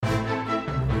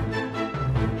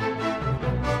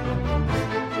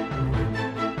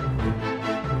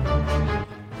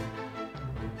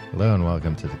Hello and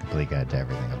welcome to the Complete Guide to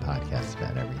Everything, a podcast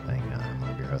about everything. I'm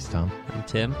one of your hosts, Tom. I'm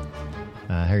Tim.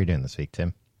 How are you doing this week,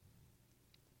 Tim?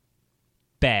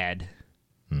 Bad.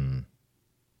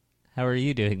 How are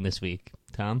you doing this week,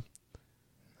 Tom?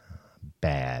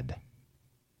 Bad.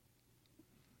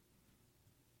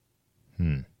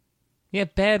 Yeah,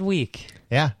 bad week.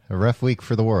 Yeah, a rough week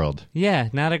for the world. Yeah,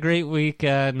 not a great week.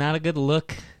 Not a good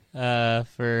look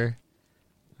for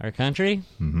our country.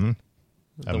 Mm-hmm.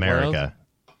 America. World.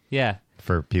 Yeah.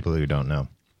 For people who don't know.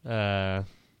 The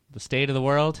state of the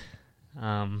world.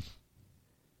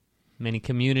 Many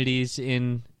communities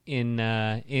in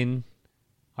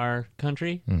our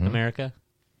country, America.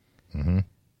 Mm-hmm.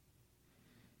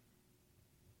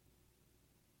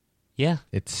 Yeah.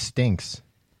 It stinks.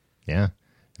 Yeah.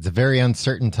 It's a very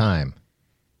uncertain time.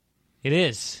 It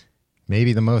is.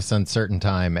 Maybe the most uncertain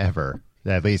time ever,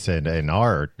 at least in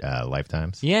our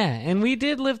lifetimes. Yeah, and we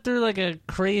did live through like a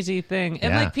crazy thing.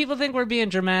 And Yeah. like people think we're being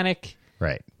dramatic.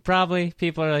 Right. Probably.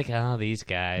 People are like, oh, these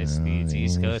guys, these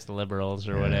East Coast liberals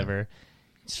or whatever.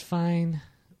 It's fine.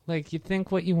 Like, you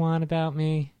think what you want about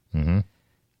me. Mm-hmm.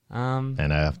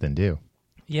 And I often do.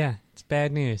 Yeah, it's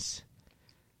bad news.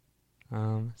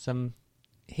 Some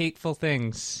hateful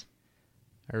things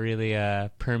are really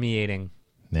permeating,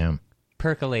 Yeah.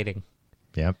 percolating.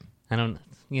 Yep. I don't,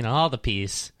 all the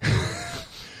P's.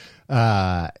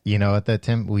 You know what, though,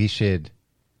 Tim? We should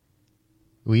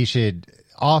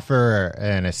offer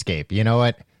an escape. You know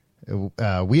what?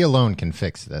 We alone can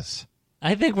fix this.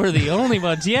 I think we're the only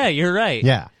ones. Yeah, you're right.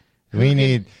 Yeah. We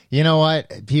need, you know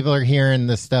what? People are hearing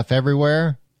this stuff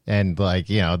everywhere. And like,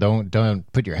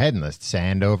 don't put your head in the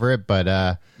sand over it.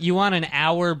 But You want an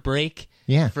hour break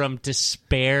yeah. from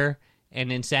despair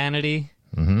and insanity?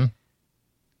 Mm-hmm.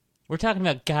 We're talking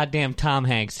about goddamn Tom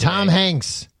Hanks today. Tom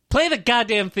Hanks. Play the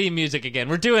goddamn theme music again.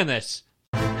 We're doing this.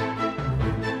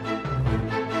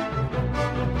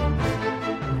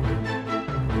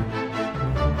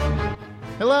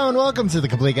 Hello and welcome to the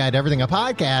Complete Guide to Everything, a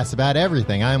podcast about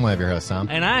everything. I'm one of your hosts, Tom.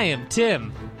 And I am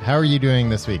Tim. How are you doing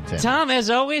this week, Tim? Tom, as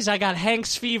always, I got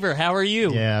Hanks fever. How are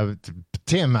you? Yeah,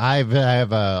 Tim, I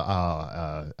have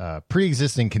a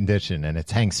pre-existing condition, and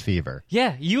it's Hanks fever.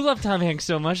 Yeah, you love Tom Hanks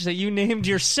so much that you named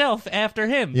yourself after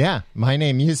him. Yeah, my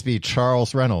name used to be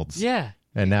Charles Reynolds. Yeah.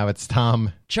 And now it's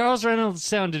Tom. Charles Reynolds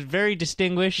sounded very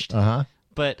distinguished, Uh-huh.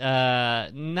 but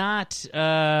not...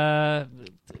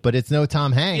 But it's no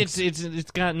Tom Hanks.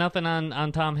 It's got nothing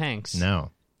on Tom Hanks.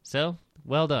 No. So,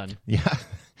 well done.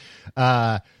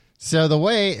 Yeah. So the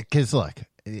way, because look,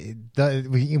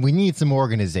 we need some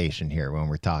organization here when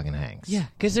we're talking Hanks. Yeah,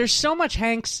 because there's so much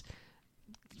Hanks.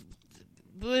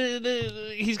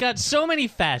 He's got so many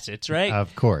facets, right?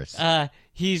 Of course.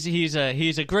 He's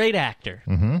a great actor.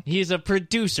 Mm-hmm. He's a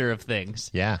producer of things.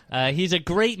 Yeah. He's a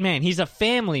great man. He's a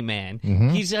family man. Mm-hmm.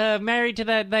 He's married to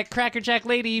that Cracker Jack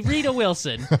lady, Rita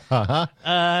Wilson.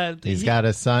 Uh-huh. He's got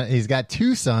a son. He's got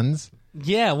two sons.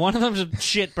 Yeah, one of them's a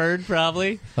shitbird,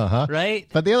 probably. Uh-huh. Right?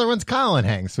 But the other one's Colin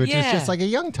Hanks, which is Yeah. just like a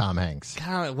young Tom Hanks.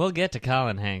 We'll get to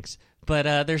Colin Hanks.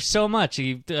 But there's so much.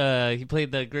 He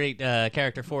played the great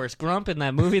character Forrest Gump in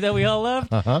that movie that we all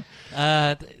loved.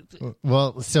 Uh-huh.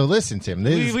 Well, so listen, Tim.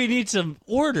 We need some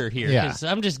order here, Yeah. because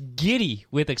I'm just giddy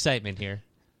with excitement here.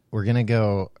 We're going to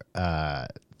go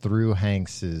through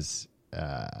Hanks's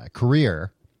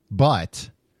career, but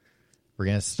we're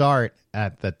going to start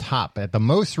at the top, at the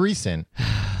most recent.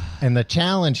 And the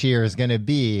challenge here is going to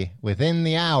be, within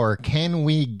the hour, can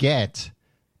we get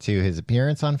to his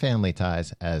appearance on Family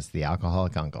Ties as the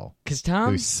alcoholic uncle? Because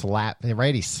Tom... He slaps...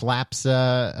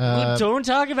 don't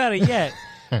talk about it yet.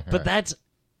 But that's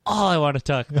all I want to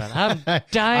talk about. I'm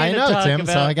dying I know, to talk Tim,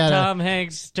 so about I gotta- Tom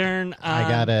Hanks' turn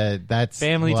on that's...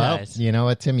 Family well, Ties. You know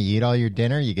what, Tim? You eat all your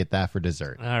dinner, you get that for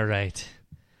dessert. All right,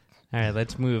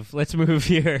 let's move. Let's move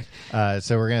here.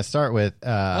 So we're going to start with...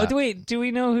 Wait, do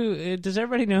we know who... does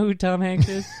everybody know who Tom Hanks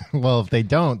is? well, if they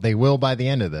don't, they will by the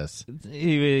end of this.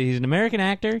 He's an American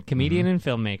actor, comedian, and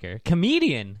filmmaker.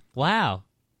 Comedian? Wow.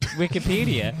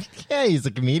 Wikipedia. Yeah, he's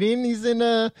a comedian. He's in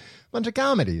a bunch of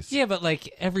comedies. Yeah, but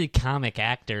like every comic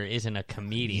actor isn't a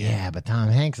comedian. Yeah, but Tom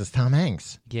Hanks is Tom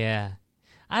Hanks. Yeah.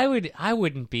 I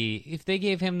wouldn't be... If they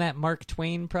gave him that Mark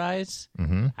Twain prize,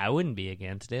 I wouldn't be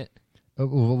against it.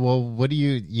 Well, what do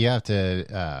you have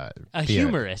to... A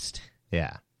humorist.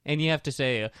 Yeah. And you have to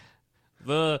say,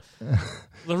 the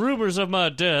rumors of my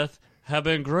death have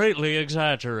been greatly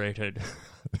exaggerated.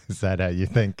 Is that how you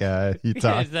think he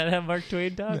talks? Is that how Mark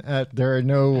Twain talks? There are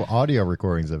no audio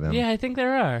recordings of him. Yeah, I think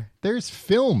there are. There's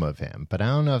film of him, but I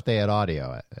don't know if they had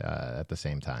audio at the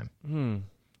same time.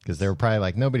 Because they were probably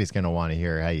like, nobody's going to want to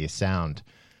hear how you sound.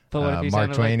 But what if you Mark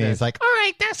sounded Twain like is this? like, all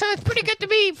right, that sounds pretty good to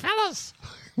me, fellas.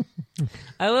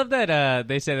 I love that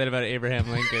they say that about Abraham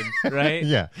Lincoln, right?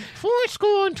 Yeah.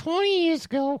 20 years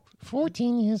ago,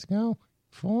 14 years ago,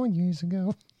 4 years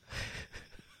ago.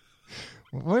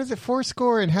 What is it?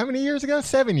 4 and how many years ago?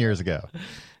 7 years ago.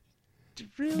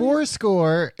 Really?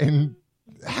 4 and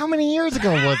how many years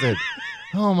ago was it?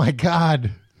 Oh my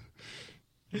God.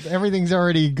 Everything's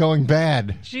already going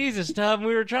bad. Jesus, Tom,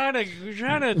 we were trying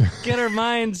to get our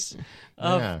minds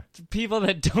of people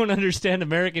that don't understand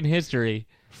American history.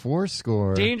 4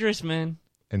 Dangerous, man.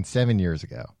 and 7 years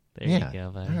ago. There you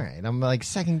go, buddy. All right. I'm like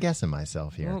second guessing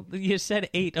myself here. Well, you said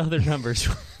 8 other numbers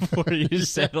before you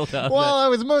settled on Well, that. I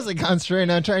was mostly concentrating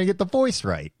on trying to get the voice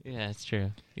right. Yeah, it's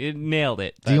true. You nailed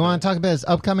it. Do you want to talk about his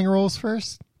upcoming roles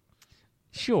first?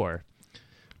 Sure.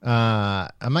 I'm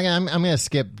gonna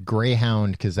skip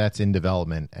Greyhound because that's in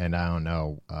development and I don't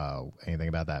know anything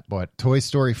about that. But Toy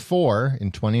Story 4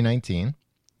 in 2019.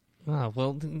 Oh,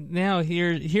 well, now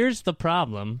here's the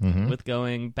problem with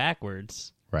going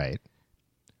backwards. Right.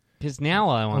 Because now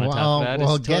all I want to talk about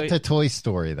Well, is get to Toy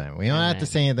Story then. We don't have to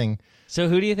say anything. So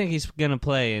who do you think he's going to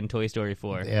play in Toy Story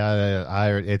 4?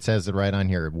 It says it right on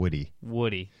here, Woody.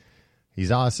 Woody. He's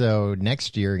also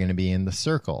next year going to be in The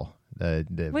Circle,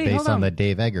 based on the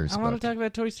Dave Eggers book. I want to talk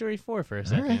about Toy Story 4 for a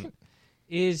second. Right.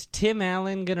 Is Tim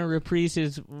Allen going to reprise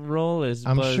his role as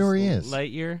I'm Buzz sure he is.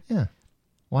 Lightyear? Yeah.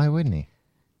 Why wouldn't he?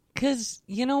 Because,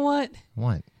 you know what?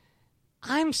 What?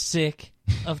 I'm sick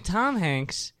of Tom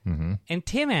Hanks and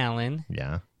Tim Allen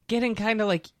getting kind of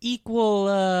like equal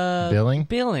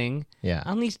billing Yeah.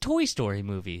 on these Toy Story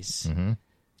movies.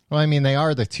 Well, I mean, they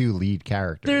are the 2 lead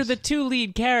characters. They're the 2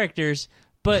 lead characters,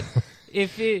 but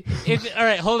if all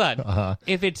right, hold on.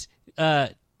 If it's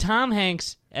Tom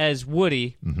Hanks as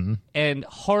Woody and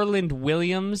Harland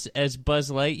Williams as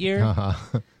Buzz Lightyear,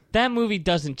 that movie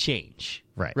doesn't change.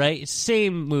 Right. Right?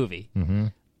 Same movie.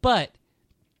 But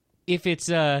if it's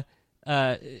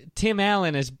Tim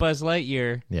Allen as Buzz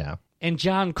Lightyear and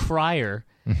John Cryer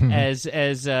as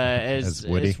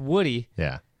Woody.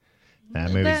 Yeah.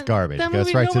 That movie's garbage. That Goes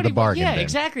movie, right to the bargain Yeah, bin.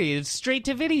 exactly. It's straight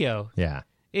to video. Yeah.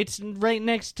 It's right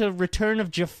next to Return of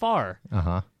Jafar.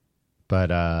 But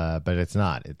it's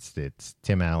not. It's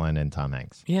Tim Allen and Tom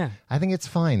Hanks. Yeah. I think it's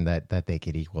fine that they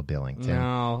get equal billing, Tim.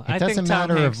 No, It I doesn't think Tom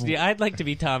matter Hanks. if- I'd like to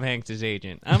be Tom Hanks'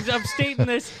 agent. I'm stating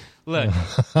this. Look,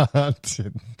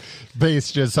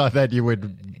 Base just thought that you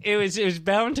would. it was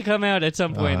bound to come out at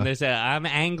some point. This I'm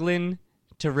angling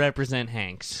to represent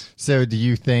Hanks. So, do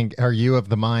you think? Are you of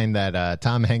the mind that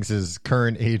Tom Hanks's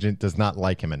current agent does not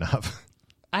like him enough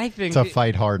I think to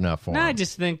fight hard enough for No, him? I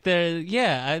just think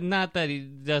not that he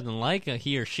doesn't like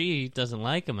he or she doesn't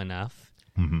like him enough,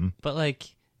 but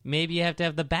like maybe you have to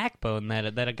have the backbone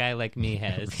that a guy like me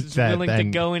has, who's willing to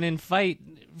go in and fight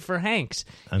for Hanks.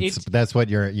 That's what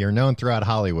you're known throughout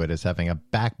Hollywood as having a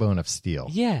backbone of steel.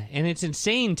 Yeah, and it's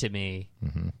insane to me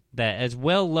that as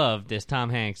well loved as Tom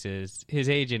Hanks is, his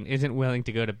agent isn't willing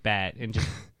to go to bat and just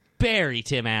bury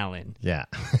Tim Allen. Yeah.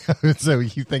 So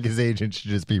you think his agent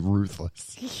should just be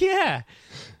ruthless? Yeah.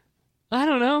 I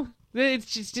don't know.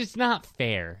 It's just not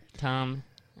fair, Tom.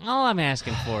 All I'm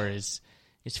asking for is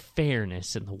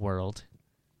fairness in the world.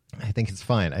 I think it's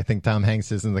fine. I think Tom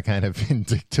Hanks isn't the kind of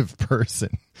vindictive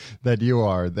person that you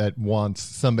are that wants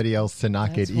somebody else to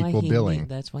not get equal billing.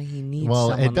 That's why he needs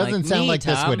Well, someone it doesn't like sound me, like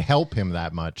this Tom. would help him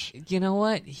that much. You know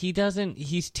what? He doesn't.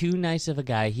 He's too nice of a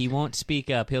guy. He won't speak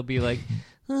up. He'll be like,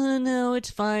 "Oh, no, it's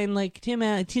fine. Like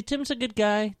Tim's a good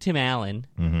guy. Tim Allen,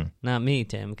 not me,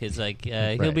 Tim, because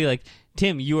he'll be like,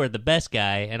 Tim, you are the best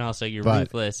guy, and also you're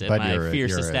ruthless and my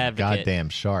fiercest you're a advocate. goddamn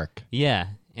shark. Yeah.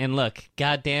 And look,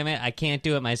 God damn it, I can't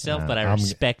do it myself, but I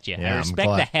respect you. yeah, I I'm respect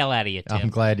glad- the hell out of you, Tim. I'm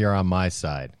glad you're on my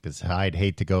side because I'd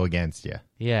hate to go against you.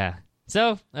 Yeah.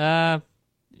 So,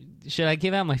 should I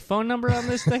give out my phone number on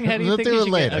this thing? How do you We'll think do we it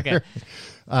should later. get?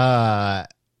 Okay.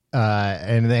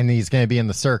 And then he's going to be in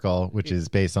The Circle, which is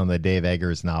based on the Dave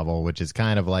Eggers novel, which is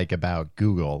kind of like about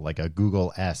Google, like a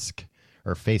Google-esque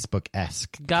or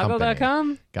Facebook-esque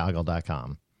Goggle.com?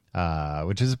 Goggle.com.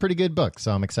 Which is a pretty good book,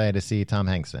 so I'm excited to see Tom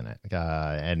Hanks in it.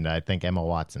 And I think Emma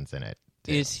Watson's in it.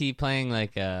 too. Is he playing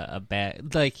like a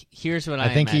bad... Like, here's what I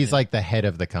think imagine. he's like the head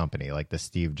of the company, like the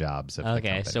Steve Jobs of the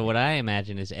company. Okay, so what I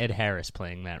imagine is Ed Harris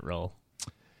playing that role.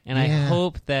 And I Yeah.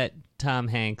 hope that Tom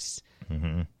Hanks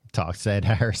Talks to Ed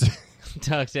Harris.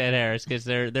 talks to Ed Harris, because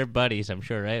they're buddies, I'm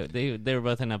sure, right? They were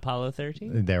both in Apollo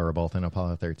 13? They were both in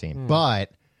Apollo 13.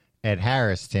 But Ed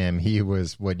Harris, Tim, he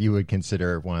was what you would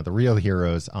consider one of the real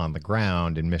heroes on the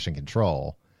ground in Mission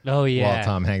Control. Oh, yeah. While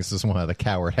Tom Hanks was one of the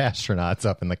coward astronauts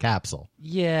up in the capsule.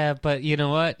 Yeah, but you know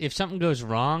what? If something goes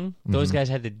wrong, those guys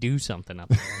had to do something up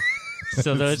there.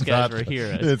 So those guys were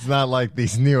heroes. It's not like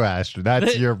these new astronauts.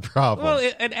 That's your problem.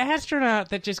 Well, an astronaut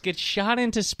that just gets shot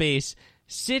into space,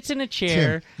 sits in a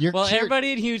chair Tim, while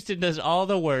everybody in Houston does all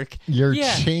the work. You're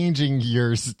changing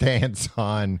your stance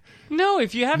on... No,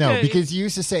 if you have No, to... because you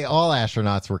used to say all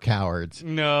astronauts were cowards.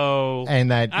 No.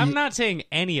 And that... I'm not saying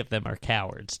any of them are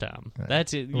cowards, Tom.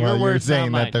 That's it. Your Well, you're words,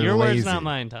 saying not that mine. they're Your words, lazy. not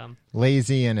mine, Tom.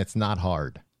 Lazy and it's not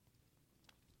hard.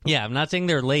 Yeah, I'm not saying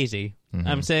they're lazy.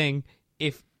 I'm saying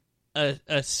if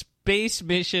a space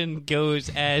mission goes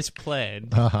as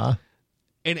planned, Uh-huh.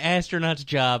 an astronaut's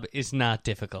job is not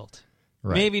difficult.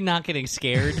 Right. Maybe not getting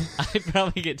scared. I'd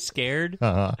probably get scared.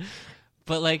 Uh-huh.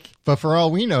 But, like... But for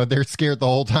all we know, they're scared the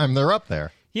whole time they're up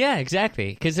there. Yeah,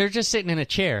 exactly. Because they're just sitting in a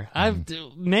chair.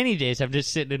 Many days I'm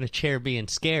just sitting in a chair being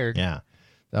scared. Yeah.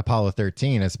 Apollo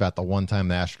 13 is about the one time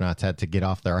the astronauts had to get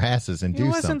off their asses and It do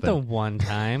wasn't something. the one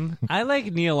time. I like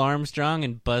Neil Armstrong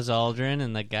and Buzz Aldrin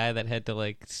and the guy that had to,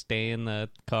 like, stay in the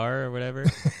car or whatever.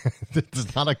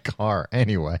 It's not a car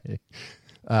anyway.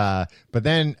 But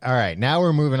then, all right, now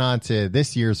we're moving on to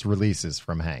this year's releases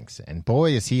from Hanks. And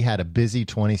boy, has he had a busy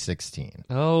 2016.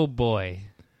 Oh, boy.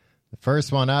 The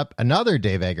first one up, another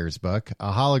Dave Eggers book,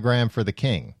 A Hologram for the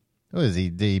King. What is he?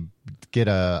 Did he get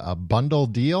a bundle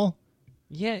deal?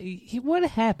 Yeah, what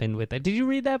happened with that? Did you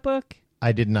read that book?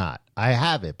 I did not. I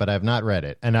have it, but I've not read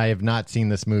it. And I have not seen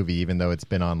this movie, even though it's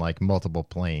been on like multiple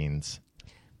planes.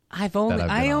 I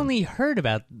only heard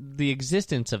about the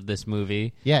existence of this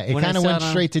movie. Yeah, it when I kind of saw went it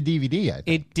on- straight to DVD, I think.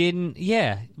 It didn't,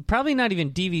 yeah. Probably not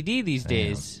even DVD these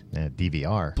days.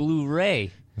 DVR.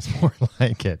 Blu-ray. It's more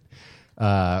like it.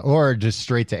 Or just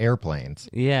straight to airplanes.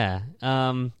 Yeah.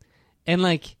 And,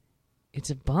 like, it's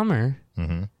a bummer.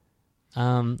 Mm-hmm.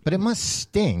 But it must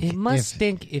stink. It must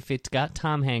stink if it's got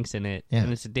Tom Hanks in it, Yeah.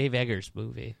 and it's a Dave Eggers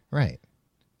movie. Right.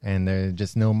 And there's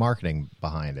just no marketing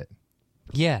behind it.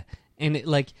 Yeah. And,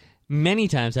 many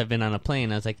times I've been on a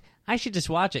plane, I was like, I should just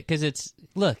watch it, because it's,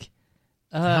 look.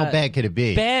 How bad could it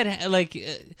be? Bad,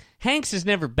 Hanks is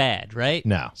never bad, right?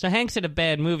 No. So Hanks in a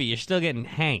bad movie, you're still getting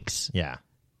Hanks. Yeah.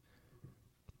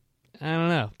 I don't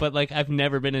know, but I've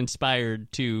never been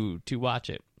inspired to watch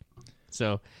it.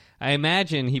 So I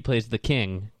imagine he plays the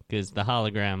king because the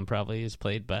hologram probably is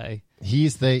played by.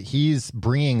 He's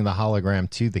bringing the hologram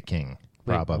to the king.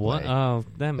 Probably. Wait, what? Oh,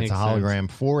 that makes it's a sense.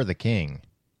 hologram for the king.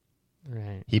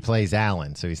 Right. He plays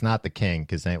Alan, so he's not the king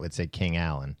because then it would say King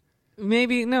Alan.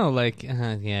 Maybe no,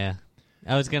 yeah.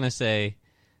 I was gonna say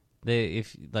the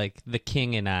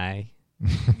king and I,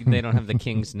 they don't have the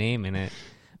king's name in it.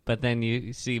 But then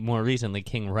you see more recently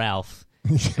King Ralph,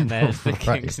 and that is the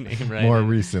king's name, right? More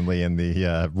recently in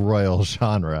the royal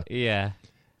genre. Yeah.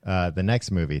 The next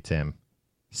movie, Tim,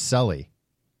 Sully,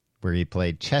 where he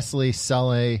played Chesley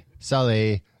Sully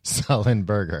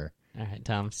Sullenberger. All right,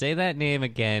 Tom, say that name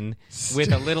again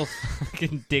with a little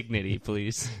fucking dignity,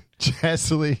 please.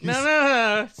 Chesley.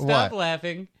 No. Stop What?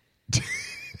 laughing.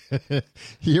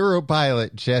 Hero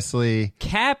pilot Chesley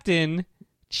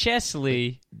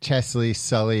Chesley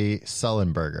Sully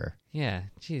Sullenberger. Yeah,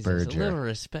 Jesus, Berger. a little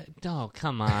respect. Oh,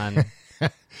 come on.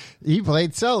 He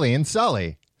played Sully in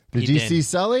Sully. Did you see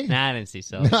Sully? Nah, I didn't see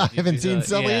Sully. No, I Did you haven't see seen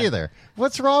Sully Yeah. either.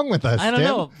 What's wrong with us, I don't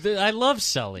Tim? know. I love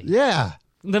Sully. Yeah,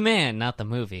 The man, not the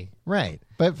movie. right.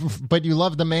 But you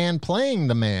love the man playing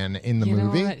the man in the You know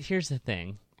movie. what? Here's the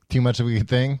thing. Too much of a good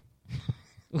thing?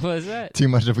 What was that? Too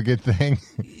much of a good thing?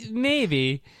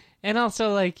 Maybe. And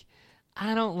also, I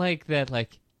don't like that,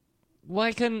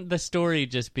 why couldn't the story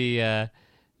just be,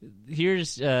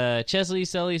 here's Chesley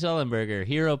Sully Sullenberger,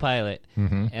 hero pilot,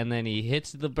 and then he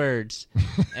hits the birds,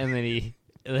 and then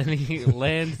he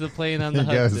lands the plane on the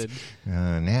He goes,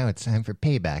 Hudson. now it's time for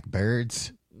payback,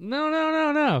 birds.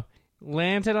 No.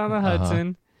 Lands it on the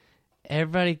Hudson.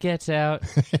 Everybody gets out,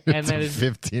 and It's then a it's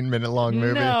 15-minute long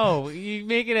movie. no. You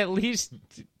make it at least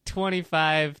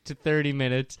 25 to 30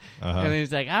 minutes, and then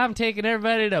he's like, "I'm taking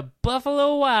everybody to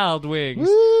Buffalo Wild Wings.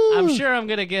 Woo! I'm sure I'm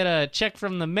gonna get a check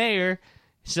from the mayor,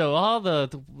 so all the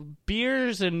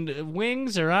beers and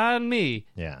wings are on me."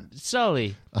 Yeah.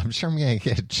 Sully. I'm sure I'm going to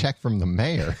get a check from the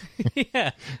mayor.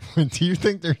 Yeah. Do you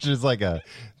think there's just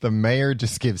the mayor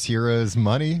just gives heroes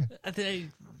money?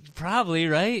 Probably,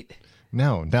 right?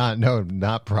 No,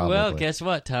 not probably. Well, guess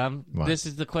what, Tom? What? This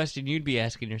is the question you'd be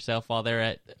asking yourself while they're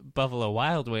at Buffalo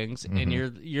Wild Wings, and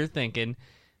you're thinking,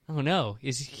 oh no,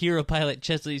 is hero pilot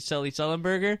Chesley Sully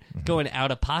Sullenberger going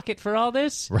out of pocket for all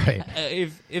this? Right.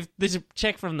 If this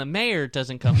check from the mayor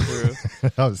doesn't come through,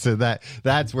 Oh, so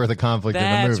that's where the conflict in the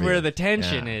that's movie where is. the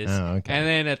tension Yeah. is. Oh, okay. And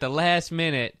then at the last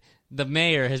minute, the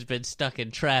mayor has been stuck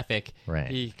in traffic.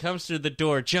 Right. He comes through the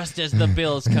door just as the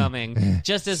bill's coming,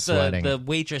 just as Sweating. the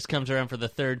waitress comes around for the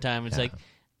third time. It's like,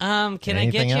 Can I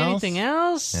get you anything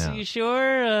else? Yeah. You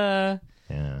sure?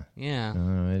 Yeah. Yeah.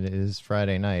 It is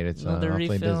Friday night. It's Another awfully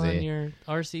refill busy. on your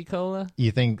RC Cola?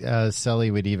 You think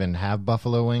Sully would even have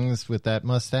buffalo wings with that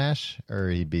mustache? Or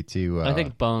he'd be too... I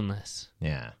think boneless.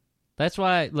 Yeah. That's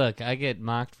why, look, I get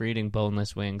mocked for eating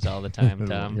boneless wings all the time,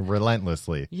 Tom.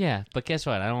 Relentlessly. Yeah, but guess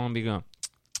what? I don't want to be going...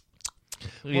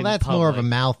 Well, that's more of a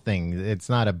mouth thing. It's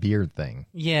not a beard thing.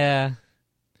 Yeah.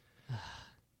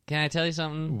 Can I tell you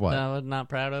something What? that I was not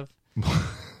proud of?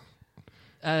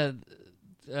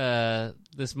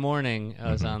 This morning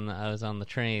I was on the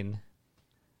train,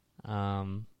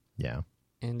 Yeah.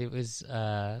 and it was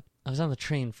I was on the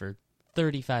train for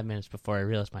 35 minutes before I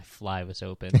realized my fly was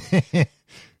open.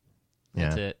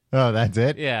 That's it. Oh, that's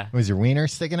it? Yeah. Was your wiener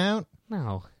sticking out?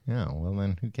 No. Oh, well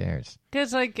then, who cares?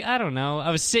 Because, like, I don't know.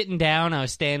 I was sitting down. I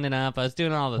was standing up. I was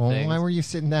doing all the Well, things. why were you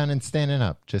sitting down and standing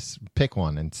up? Just pick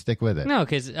one and stick with it. No,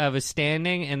 because I was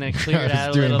standing, and then it I cleared was out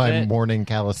a doing little my bit. morning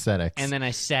calisthenics. And then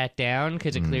I sat down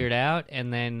because it cleared out,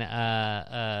 and then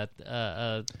an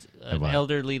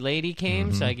elderly lady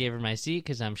came, so I gave her my seat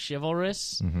because I'm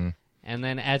chivalrous. Mm-hmm. And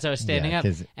then as I was standing Yeah, up,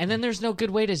 'cause- and then there's no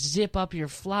good way to zip up your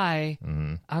fly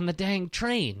on the dang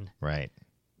train Right.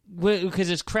 because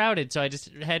it's crowded. So I just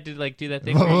had to like do that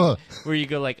thing where you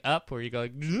go like up, where you go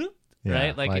like, Yeah,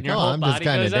 right, like and your oh, whole I'm body just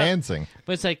kind goes of up. dancing.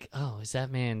 But it's like, oh, is that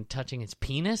man touching his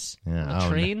penis Yeah, on the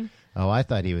train? Oh, I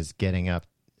thought he was getting up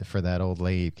for that old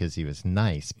lady because he was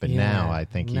nice, but now I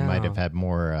think he might have had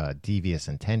more devious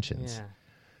intentions.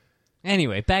 Yeah.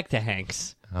 Anyway, back to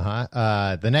Hanks.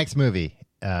 The next movie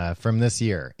from this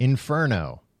year,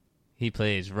 Inferno. He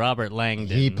plays Robert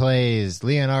Langdon. He plays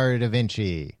Leonardo da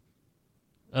Vinci.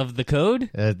 Of the Code?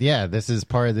 Yeah, this is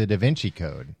part of the Da Vinci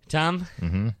Code. Tom,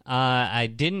 I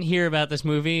didn't hear about this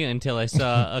movie until I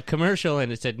saw a commercial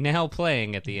and it said now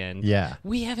playing at the end. Yeah.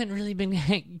 We haven't really been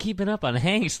keeping up on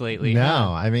Hanks lately. No,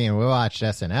 huh? I mean we watched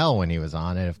SNL when he was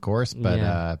on it, of course, but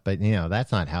Yeah. but you know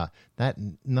that's not how that's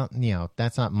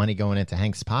not money going into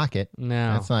Hank's pocket.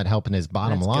 No. That's not helping his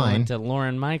bottom That's line. going to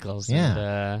Lauren Michaels and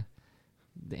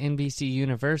the NBC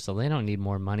Universal. They don't need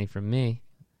more money from me.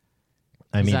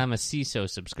 I mean, I'm a CISO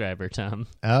subscriber, Tom.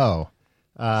 oh,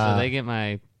 So they get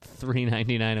my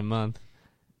 $3.99 a month.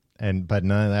 but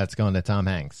none of that's going to Tom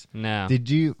Hanks. No. Did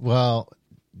you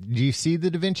see the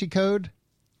Da Vinci Code?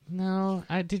 No.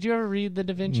 Did you ever read the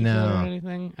Da Vinci No. Code or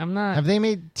anything? I'm not. Have they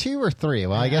made 2 or 3?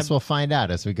 Well, I guess we'll find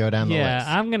out as we go down the list.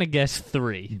 I'm going to guess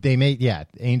 3. They made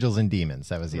Angels and Demons.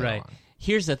 That was the other Right. one.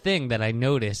 Here's the thing that I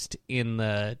noticed in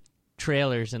the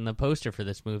trailers and the poster for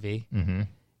this movie. Mm-hmm.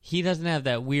 He doesn't have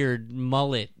that weird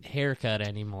mullet haircut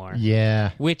anymore. Yeah.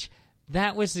 Which,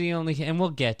 that was the only... And we'll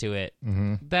get to it.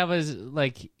 Mm-hmm. That was,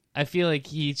 like... I feel like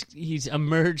he's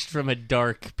emerged from a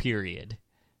dark period.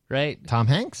 Right? Tom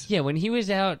Hanks? Yeah, when he was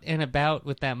out and about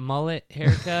with that mullet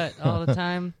haircut all the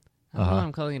time... I don't know why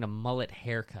I'm calling it a mullet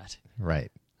haircut.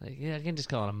 Right. Like, yeah, I can just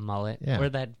call it a mullet. Yeah. Or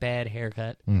that bad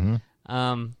haircut.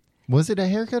 Mm-hmm. Was it a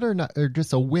haircut or not, or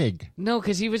just a wig? No,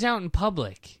 because he was out in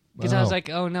public. Because I was Oh. like,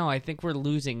 oh no, I think we're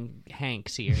losing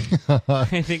Hanks here.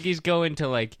 I think he's going to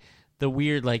like the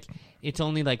weird, like it's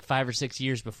only like 5 or 6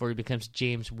 years before he becomes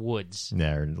James Woods.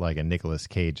 Yeah, or like a Nicolas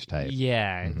Cage type.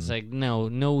 Yeah, it's like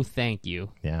no, thank you.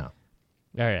 Yeah.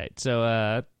 All right,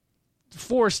 so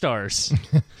 4 stars.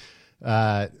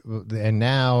 And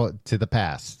now to the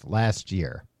past, last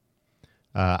year.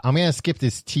 I'm going to skip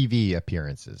this TV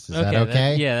appearances. Is that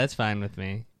okay? yeah, that's fine with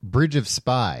me. Bridge of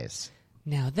Spies.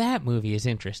 Now that movie is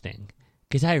interesting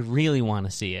because I really want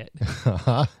to see it.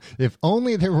 If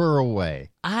only there were a way.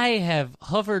 I have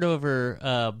hovered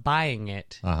over buying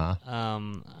it. Uh-huh.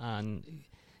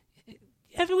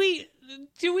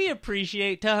 Do we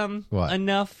appreciate, Tom, What?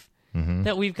 enough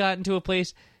that we've gotten to a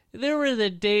place? There were the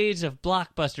days of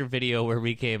Blockbuster Video where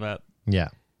we came up. Yeah.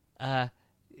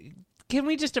 Can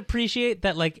we just appreciate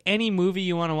that, like, any movie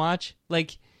you want to watch,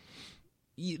 like,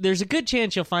 there's a good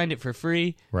chance you'll find it for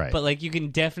free, Right. but, like, you can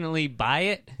definitely buy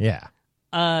it Yeah.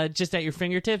 just at your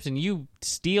fingertips, and you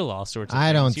steal all sorts of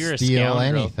I things. don't You're a steal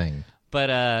scoundrel. anything.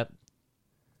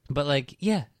 But like,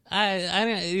 yeah, I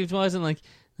don't, it wasn't like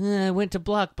I went to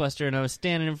Blockbuster and I was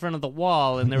standing in front of the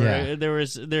wall and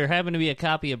there happened to be a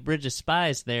copy of Bridge of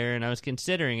Spies there and I was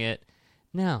considering it.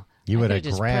 No, You I would have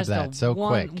could've just grabbed pressed that so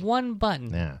quick. One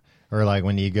button. Yeah. Or like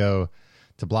when you go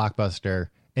to Blockbuster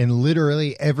and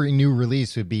literally every new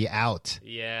release would be out.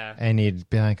 Yeah, And you'd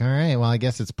be like, all right, well, I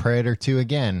guess it's Predator 2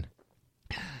 again.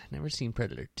 never seen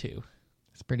Predator 2.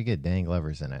 It's pretty good. Dan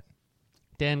Glover's in it.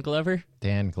 Dan Glover.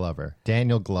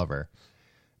 Daniel Glover.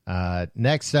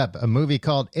 Next up, a movie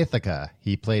called Ithaca.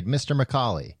 He played Mr.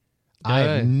 Macaulay.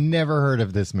 I've never heard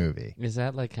of this movie. Is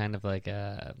that like kind of like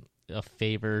a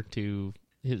favor to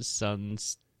his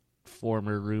son's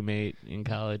former roommate in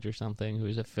college or something who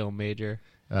was a film major.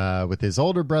 With his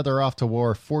older brother off to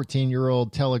war,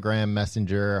 14-year-old telegram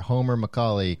messenger Homer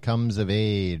Macaulay comes of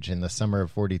age in the summer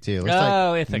of 42.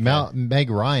 Looks Ithaca. Meg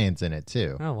Ryan's in it,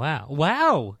 too. Oh, wow.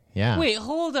 Wow. Yeah. Wait,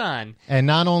 hold on. And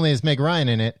not only is Meg Ryan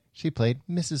in it, she played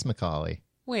Mrs. Macaulay.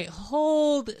 Wait,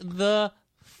 hold the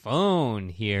phone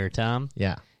here, Tom.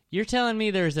 Yeah. You're telling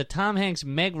me there's a Tom Hanks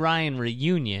Meg Ryan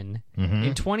reunion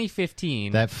in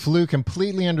 2015. That flew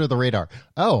completely under the radar.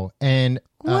 Oh, and...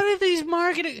 what are these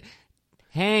marketing...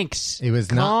 Hanks, it was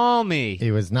call me.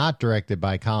 It was not directed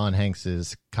by Colin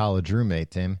Hanks's college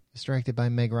roommate, Tim. It was directed by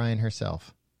Meg Ryan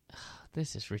herself.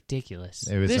 This is ridiculous.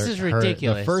 This is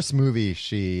ridiculous. The first movie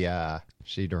she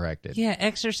directed. Yeah,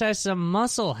 exercise some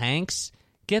muscle, Hanks.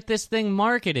 Get this thing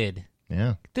marketed.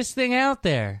 Yeah. Get this thing out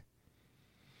there.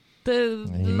 He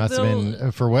must have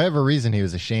been, for whatever reason, he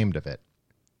was ashamed of it.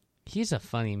 He's a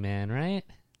funny man, right?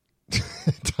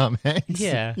 Tom Hanks?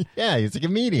 Yeah. Yeah, he's a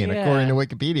comedian, Yeah. according to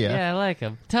Wikipedia. Yeah, I like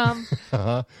him. Tom,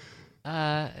 Uh-huh.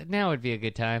 now would be a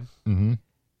good time. Mm-hmm.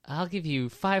 I'll give you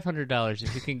 $500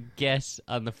 if you can guess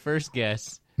on the first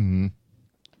guess Tom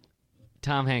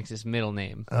Hanks' middle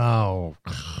name. Oh.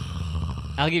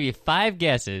 I'll give you 5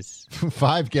 guesses.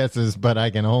 5 guesses, but I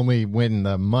can only win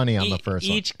the money on the first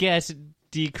one. Each guess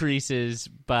decreases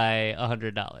by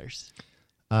 $100.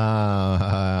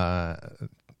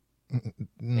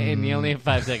 And you only have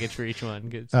 5 seconds for each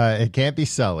one. It can't be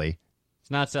Sully.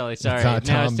 It's not Sully. Sorry. It's not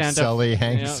now Tom it's down Sully to,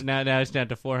 Hanks. Now it's down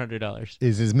to $400.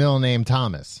 Is his middle name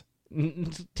Thomas?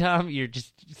 Tom, you're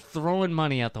just throwing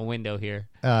money out the window here.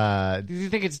 Do you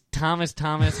think it's Thomas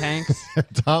Hanks?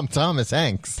 Thomas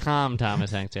Hanks.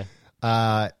 Thomas Hanks,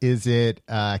 yeah. Is it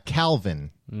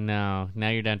Calvin? No. Now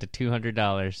you're down to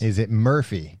 $200. Is it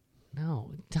Murphy?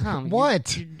 No, Tom.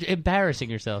 What? You're embarrassing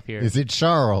yourself here. Is it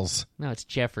Charles? No, it's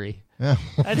Jeffrey. Oh.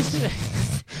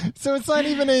 So it's not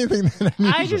even anything that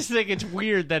I just think it's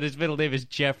weird that his middle name is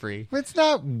Jeffrey. It's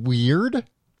not weird.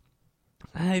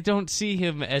 I don't see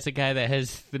him as a guy that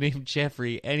has the name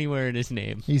Jeffrey anywhere in his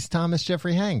name. He's Thomas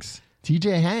Jeffrey Hanks.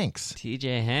 TJ Hanks.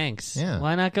 TJ Hanks. Yeah.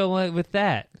 Why not go with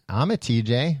that? I'm a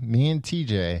TJ. Me and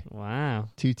TJ. Wow.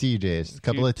 2 TJs. A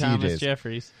couple Two of Thomas TJs.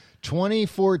 Jeffries.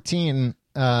 2014,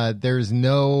 there's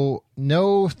no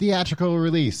theatrical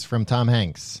release from Tom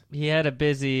Hanks. He had a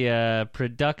busy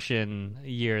production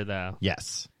year, though.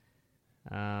 Yes.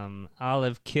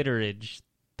 Olive Kitteridge,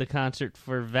 The Concert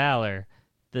for Valor,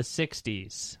 The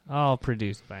 60s, all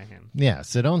produced by him. Yeah,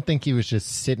 so don't think he was just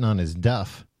sitting on his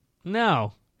duff.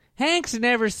 No. Hanks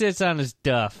never sits on his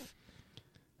duff.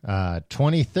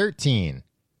 2013,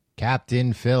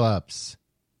 Captain Phillips.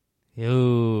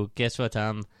 Ooh, guess what,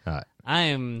 Tom? Uh, I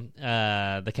am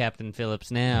the Captain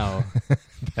Phillips now.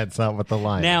 That's not what the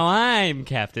line Now I'm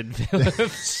Captain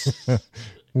Phillips.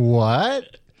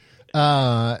 What?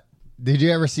 Did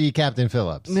you ever see Captain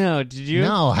Phillips? No, did you?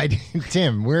 No, I didn't.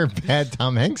 Tim, we're bad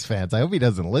Tom Hanks fans. I hope he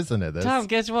doesn't listen to this. Tom,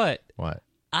 guess what? What?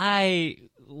 I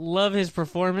love his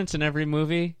performance in every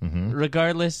movie,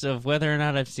 regardless of whether or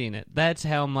not I've seen it. That's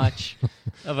how much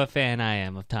of a fan I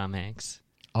am of Tom Hanks.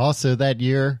 Also that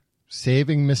year,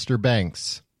 Saving Mr.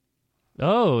 Banks.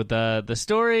 Oh, the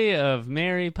story of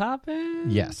Mary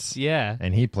Poppins? Yes. Yeah.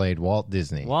 And he played Walt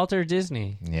Disney. Walter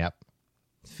Disney. Yep.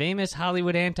 Famous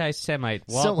Hollywood anti-Semite,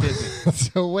 Walt Disney.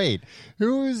 So wait,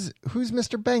 who's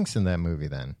Mr. Banks in that movie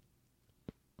then?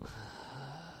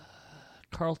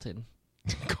 Carlton.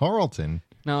 Carlton?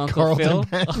 No, Uncle Carlton Phil.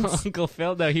 Banks? Uncle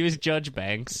Phil. No, he was Judge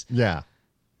Banks. Yeah.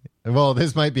 Well,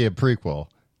 this might be a prequel.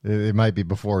 It might be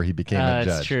before he became a judge.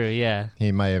 That's true, yeah.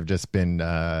 He might have just been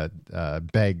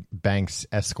Banks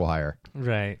Esquire.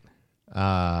 Right.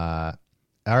 All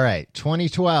right,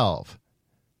 2012.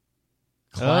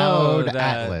 Cloud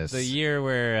Atlas. The year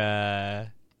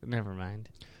where, never mind.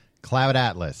 Cloud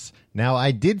Atlas. Now,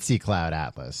 I did see Cloud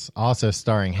Atlas, also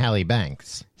starring Halle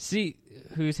Banks. See,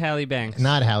 who's Halle Banks?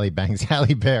 Not Halle Banks,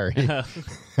 Halle Berry.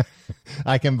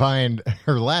 I combined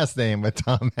her last name with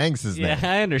Tom Hanks's name. Yeah,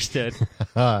 I understood.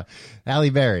 Halle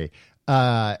Berry.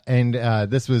 And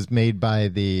this was made by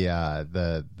the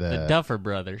Duffer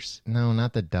Brothers. No,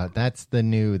 not the that's the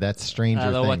new, that's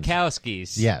Stranger the Things.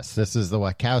 Wachowskis. Yes, this is the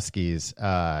Wachowskis.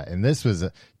 And this was,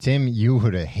 Tim, you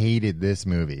would have hated this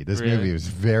movie. This Really? movie was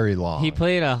very long. He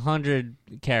played 100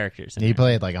 characters. He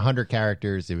played like 100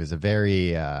 characters. It was a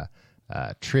very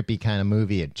trippy kind of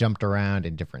movie. It jumped around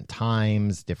in different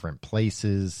times, different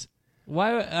places.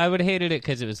 Why I would have hated it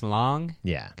because it was long.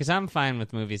 Yeah. Because I'm fine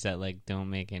with movies that like don't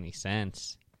make any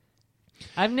sense.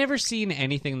 I've never seen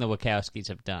anything the Wachowskis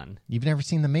have done. You've never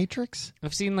seen The Matrix?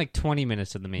 I've seen like 20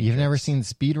 minutes of The Matrix. You've never seen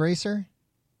Speed Racer?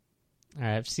 All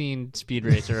right, I've seen Speed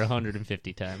Racer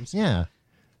 150 times. Yeah.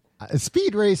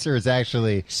 Speed Racer is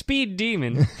actually... Speed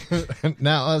Demon.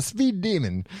 Now, Speed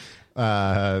Demon...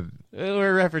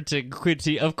 We're referencing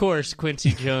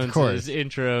Quincy Jones's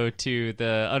intro to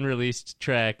the unreleased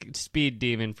track Speed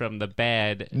Demon from the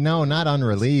Bad. No, not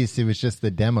unreleased. It was just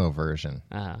the demo version.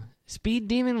 Speed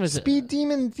Demon was... Speed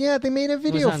Demon, yeah, they made a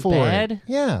video was on for Bad? it.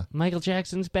 Yeah. Michael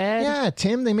Jackson's Bad? Yeah,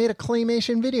 Tim, they made a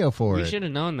claymation video for We it. should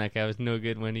have known that guy was no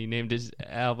good when he named his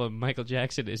album Michael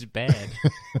Jackson is Bad.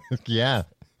 Yeah.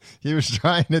 He was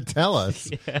trying to tell us.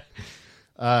 Yeah.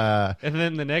 And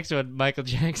then the next one, Michael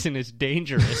Jackson is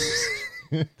dangerous.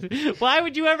 Why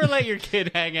would you ever let your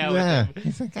kid hang out with him?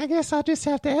 He's like, I guess I'll just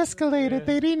have to escalate it.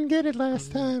 They didn't get it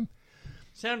last time.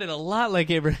 Sounded a lot like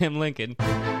Abraham Lincoln.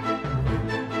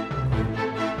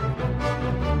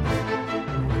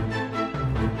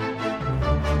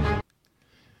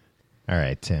 All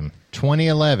right, Tim.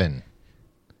 2011.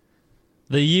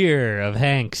 The year of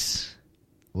Hanks.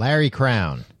 Larry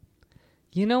Crown.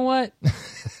 You know what?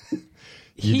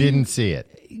 You didn't see it.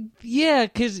 Yeah,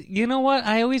 because you know what?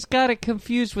 I always got it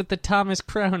confused with the Thomas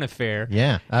Crown affair.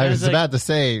 Yeah. I was like, about to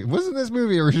say, wasn't this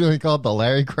movie originally called The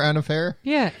Larry Crown Affair?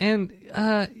 Yeah, and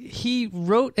he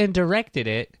wrote and directed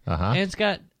it. And it's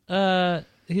got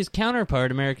his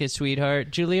counterpart, America's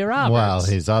Sweetheart, Julia Roberts. Well,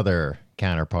 his other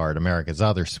counterpart, America's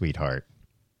other sweetheart.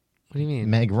 What do you mean?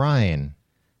 Meg Ryan.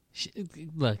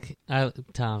 Look,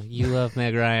 Tom, you love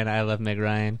Meg Ryan. I love Meg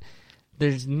Ryan.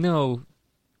 There's no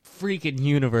freaking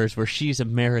universe where she's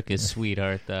America's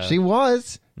sweetheart, though. She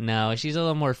was. No, she's a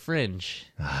little more fringe.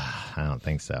 I don't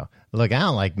think so. Look, I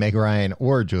don't like Meg Ryan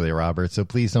or Julia Roberts, so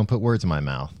please don't put words in my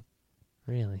mouth.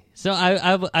 Really? So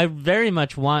I very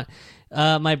much want...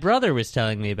 my brother was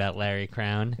telling me about Larry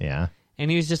Crown. Yeah.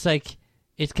 And he was just like,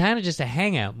 it's kind of just a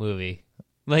hangout movie.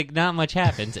 Like, not much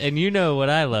happens. And you know what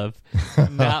I love.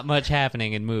 Not much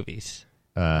happening in movies.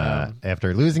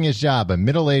 After losing his job, a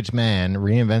middle-aged man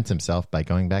reinvents himself by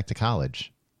going back to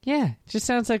college. Yeah, just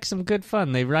sounds like some good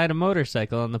fun. They ride a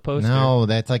motorcycle on the poster. No,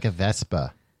 that's like a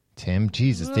Vespa. Tim,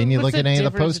 Jesus, didn't you look at any of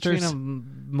the posters? What's the difference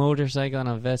between a motorcycle and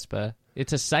a Vespa?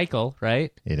 It's a cycle,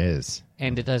 right? It is.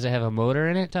 And it does it have a motor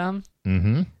in it, Tom?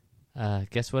 Mm-hmm.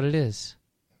 Guess what it is?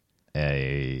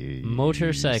 A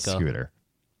motorcycle. Scooter.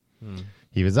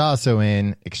 He was also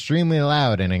in Extremely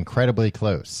Loud and Incredibly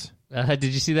Close. Did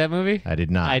you see that movie? I did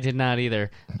not. I did not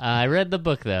either. I read the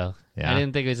book, though. Yeah. I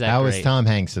didn't think it was that How great. was Tom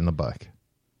Hanks in the book?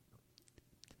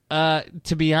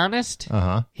 To be honest,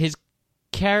 his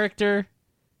character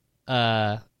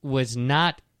was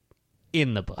not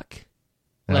in the book.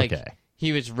 Like, okay.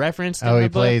 He was referenced in the book. Oh, he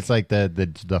plays like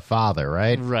the father,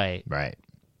 right? Right. Right.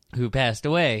 Who passed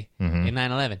away in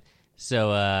 9/11.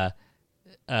 So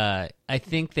I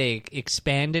think they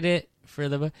expanded it for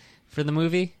the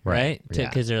movie, right?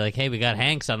 Because they're like, hey, we got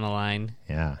Hanks on the line.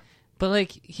 Yeah. But,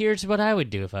 like, here's what I would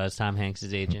do if I was Tom Hanks'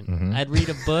 agent. I'd read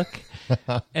a book,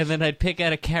 and then I'd pick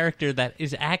out a character that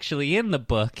is actually in the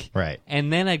book. Right.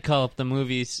 And then I'd call up the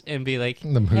movies and be like,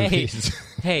 The movies.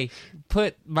 hey,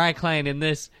 put my client in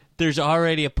this. There's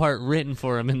already a part written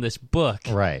for him in this book.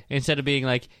 Right. Instead of being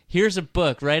like, here's a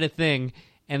book, write a thing,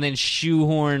 and then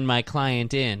shoehorn my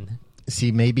client in.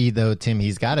 See, maybe, though, Tim,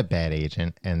 he's got a bad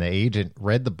agent, and the agent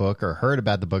read the book or heard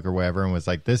about the book or whatever and was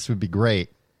like, this would be great.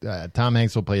 Tom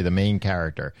Hanks will play the main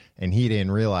character, and he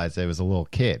didn't realize it was a little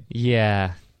kid.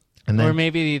 Yeah. And then, or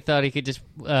maybe he thought he could just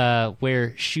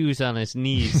wear shoes on his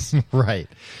knees. Right.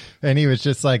 And he was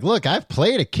just like, look, I've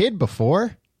played a kid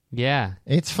before. Yeah.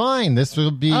 It's fine. This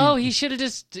will be... Oh, he should have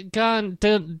just did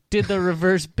the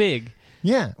reverse big.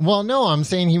 Yeah. Well, no, I'm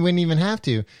saying he wouldn't even have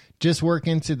to. Just work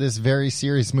into this very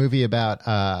serious movie about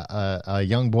a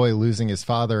young boy losing his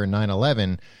father in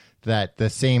 9/11, that the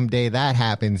same day that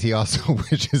happens, he also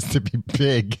wishes to be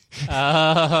big.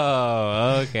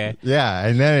 Oh, okay. Yeah,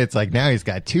 and then it's like now he's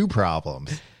got two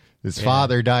problems. His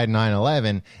father died in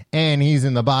 9/11, and he's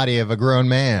in the body of a grown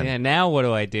man. Yeah, now what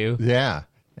do I do? Yeah,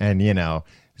 and,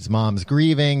 his mom's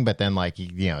grieving, but then, like,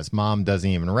 his mom doesn't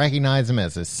even recognize him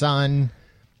as his son.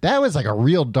 That was like a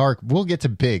real dark... We'll get to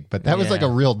Big, but that was like a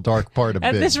real dark part of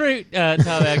At Big. this rate, Tom,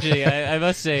 actually, I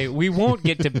must say, we won't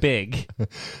get to Big.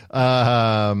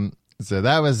 So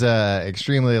that was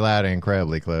Extremely Loud and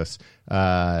Incredibly Close.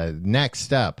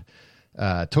 Next up,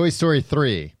 Toy Story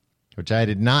 3, which I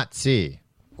did not see.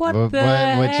 What Which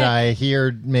heck? I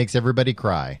hear makes everybody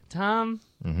cry. Tom?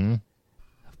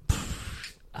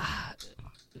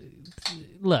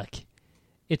 Look,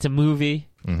 it's a movie.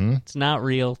 It's not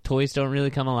real. Toys don't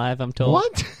really come alive, I'm told.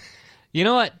 What? You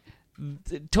know what?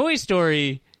 Toy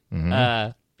Story,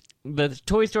 the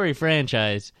Toy Story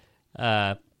franchise,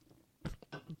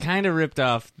 kind of ripped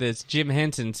off this Jim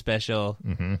Henson special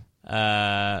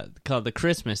called The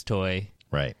Christmas Toy.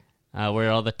 Right.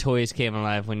 Where all the toys came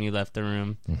alive when you left the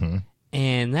room. Mm-hmm.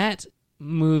 And that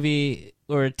movie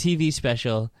or a TV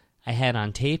special I had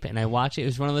on tape, and I watched it. It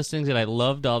was one of those things that I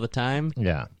loved all the time.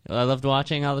 Yeah. I loved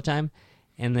watching all the time.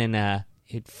 And then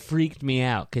it freaked me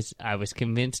out because I was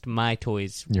convinced my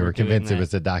toys You were convinced it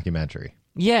was a documentary.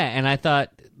 Yeah, and I thought,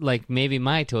 like, maybe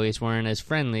my toys weren't as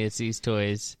friendly as these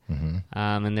toys,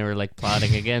 and they were, like,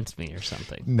 plotting against me or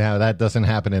something. Now, that doesn't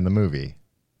happen in the movie.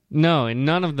 No, in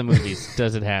none of the movies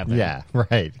does it happen. Yeah,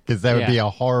 right. Because that would be a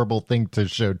horrible thing to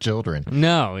show children.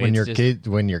 No, when your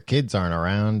kids aren't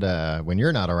around, when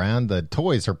you're not around, the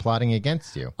toys are plotting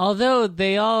against you. Although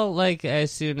they all like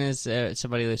as soon as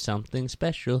somebody leaves, something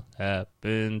special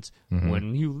happens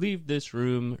when you leave this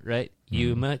room. Right?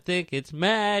 You might think it's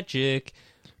magic,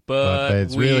 but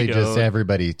it's really just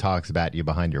everybody talks about you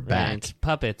behind your back. Right, it's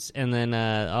puppets, and then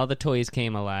all the toys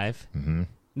came alive. Mm-hmm.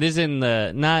 This is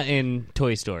not in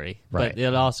Toy Story, right. But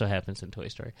it also happens in Toy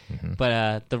Story. Mm-hmm.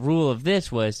 But the rule of this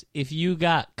was if you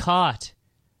got caught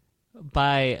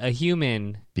by a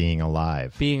human being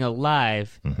alive,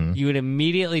 you would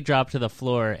immediately drop to the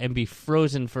floor and be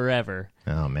frozen forever.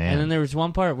 Oh man! And then there was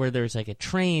one part where there was like a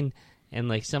train, and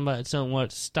like some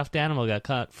stuffed animal got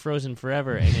caught frozen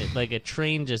forever, and it like a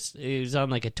train it was on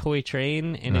like a toy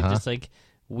train, and it just like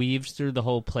weaves through the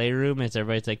whole playroom as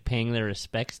everybody's like paying their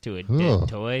respects to a dead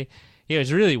toy. Yeah, it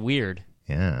was really weird.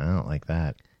 Yeah, I don't like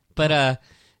that. But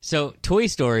so Toy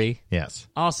Story. Yes.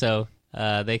 Also,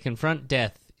 they confront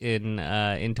death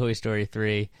in Toy Story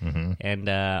 3, and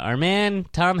our man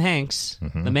Tom Hanks,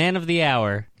 the man of the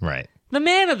hour, right, the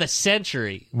man of the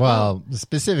century. Well,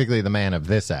 specifically the man of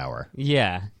this hour.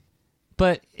 Yeah,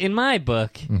 but in my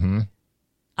book,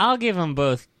 I'll give him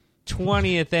both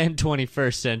 20th and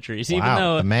 21st centuries, even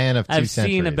though the man of two I've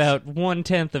centuries. seen about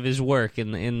 1/10 of his work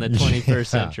in the 21st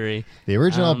century. The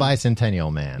original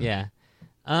bicentennial man.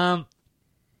 Yeah.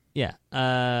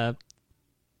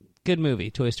 Good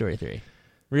movie, Toy Story 3.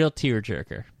 Real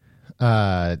tearjerker.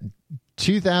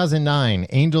 2009,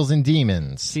 Angels and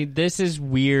Demons. See, this is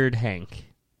weird, Hank.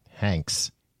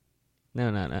 Hanks.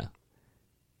 No.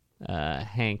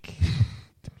 Hank.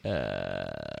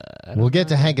 We'll get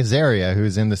to Hank Azaria,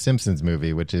 who's in the Simpsons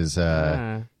movie, which is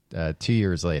 2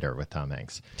 years later with Tom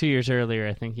Hanks. 2 years earlier,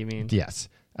 I think you mean. Yes.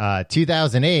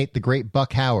 2008, The Great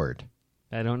Buck Howard.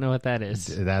 I don't know what that is.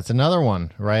 That's another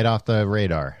one right off the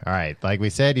radar. All right. Like we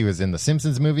said, he was in the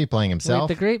Simpsons movie playing himself.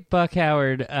 Wait, The Great Buck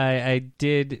Howard, I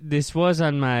did. This was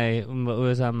on my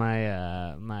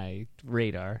my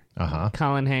radar.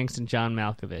 Colin Hanks and John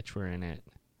Malkovich were in it.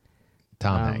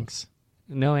 Tom Hanks.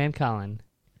 No, and Colin.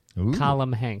 Ooh.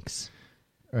 Colin Hanks.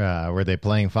 Were they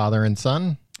playing father and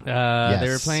son? Yes. They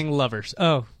were playing lovers.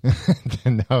 Oh.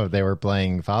 No, they were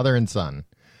playing father and son.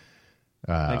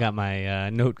 I got my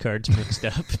note cards mixed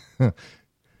up.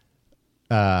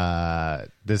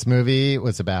 This movie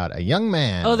was about a young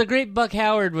man. Oh, The Great Buck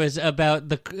Howard was about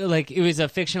it was a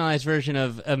fictionalized version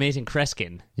of Amazing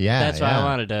Kreskin. Yeah, that's why I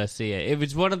wanted to see it. It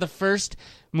was one of the first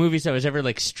movies that was ever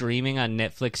like streaming on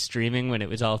Netflix streaming when it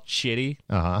was all shitty.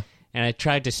 And I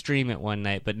tried to stream it one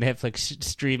night, but Netflix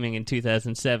streaming in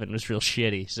 2007 was real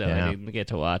shitty, so I didn't get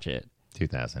to watch it.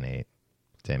 2008.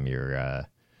 Tim, you're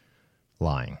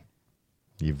lying.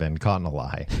 You've been caught in a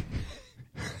lie.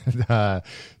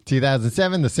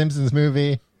 2007, The Simpsons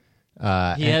movie.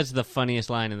 He has the funniest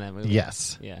line in that movie.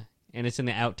 Yes. Yeah. And it's in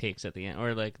the outtakes at the end,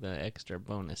 or like the extra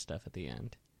bonus stuff at the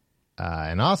end.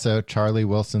 And also Charlie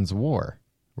Wilson's War,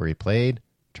 where he played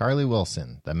Charlie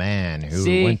Wilson, the man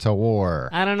who went to war.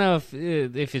 I don't know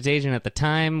if his agent at the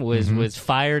time was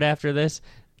fired after this.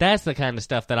 That's the kind of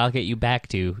stuff that I'll get you back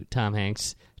to, Tom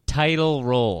Hanks. Title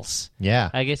roles.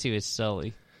 Yeah. I guess he was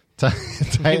Sully.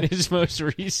 In his most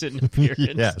recent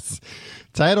appearance. Yes.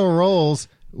 Title roles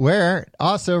where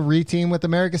also reteam with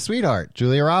America's Sweetheart,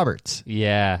 Julia Roberts.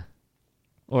 Yeah.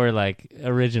 Or like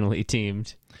originally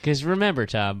teamed. Because remember,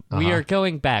 Tom, we are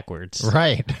going backwards.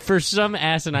 Right. For some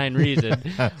asinine reason,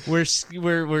 we're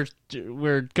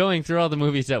going through all the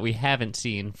movies that we haven't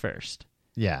seen first.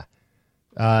 Yeah.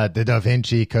 The Da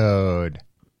Vinci Code.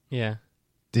 Yeah.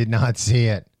 Did not see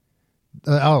it.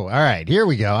 All right. Here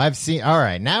we go. All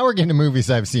right. Now we're getting to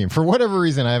movies I've seen. For whatever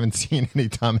reason, I haven't seen any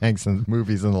Tom Hanks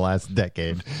movies in the last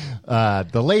decade. The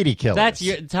Lady Killers.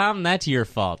 That's your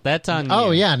fault. That's on you.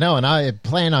 Oh, yeah. No, and I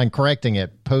plan on correcting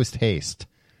it post-haste.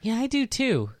 Yeah, I do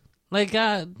too. Like,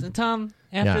 Tom,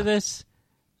 after this,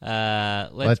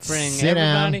 let's bring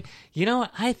everybody. Down. You know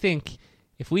what? I think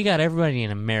if we got everybody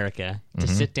in America to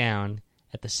sit down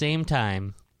at the same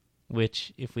time,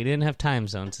 which if we didn't have time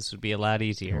zones, this would be a lot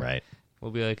easier. Right. We'll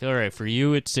be like, all right, for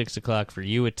you it's 6 o'clock, for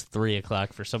you it's 3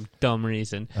 o'clock for some dumb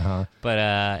reason. But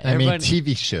I mean,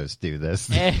 TV shows do this.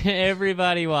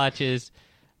 Everybody watches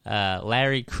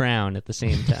Larry Crown at the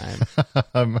same time.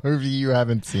 A movie you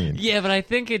haven't seen. Yeah, but I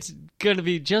think it's going to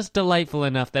be just delightful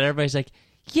enough that everybody's like,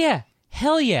 yeah,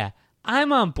 hell yeah,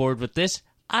 I'm on board with this.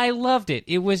 I loved it.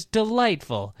 It was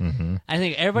delightful. Mm-hmm. I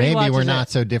think everybody Maybe we're watches not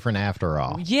so different after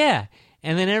all. Yeah.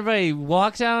 And then everybody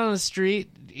walks out on the street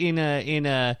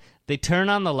they turn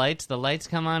on the lights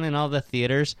come on in all the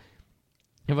theaters.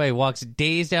 Everybody walks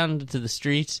dazed down into the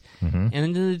streets, and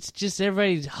then it's just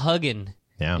everybody's hugging.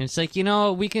 Yeah. And it's like,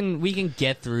 we can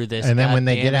get through this. And then God when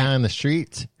they damn get it. out on the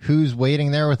streets, who's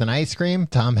waiting there with an ice cream?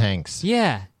 Tom Hanks.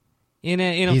 Yeah.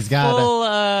 He's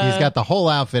got the whole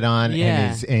outfit on,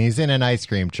 Yeah. and he's in an ice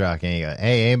cream truck, and he goes,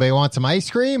 "Hey, anybody want some ice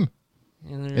cream?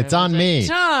 It's on me."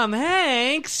 Tom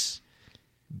Hanks.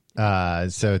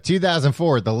 So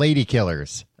 2004, The Lady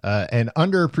Killers, an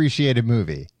underappreciated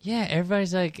movie. Yeah,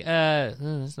 everybody's like,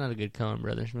 that's not a good Coen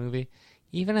Brothers movie.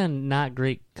 Even a not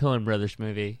great Coen Brothers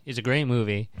movie is a great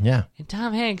movie. Yeah. And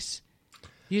Tom Hanks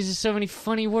uses so many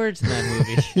funny words in that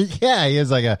movie. Yeah, he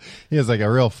has like a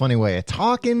real funny way of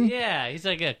talking. Yeah, he's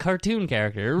like a cartoon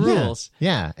character. It rules.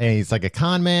 Yeah, and he's like a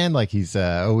con man. Like he's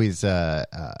always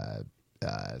lying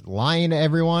to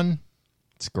everyone.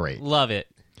 It's great. Love it.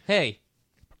 Hey,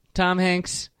 Tom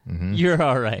Hanks, Mm-hmm. you're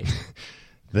all right.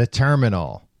 The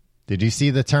Terminal. Did you see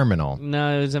The Terminal?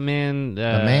 No, it was a man. The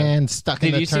man stuck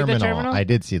in did the you see The terminal. Terminal? I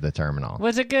did see The Terminal.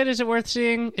 Was it good? Is it worth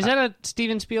seeing? Is that a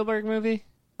Steven Spielberg movie?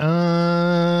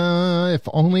 If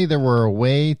only there were a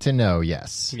way to know.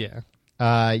 Yes. Yeah.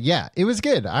 Yeah, it was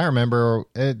good. I remember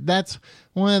that's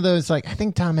one of those, like, I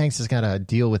think Tom Hanks has got a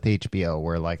deal with HBO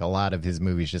where, like, a lot of his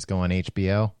movies just go on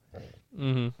HBO.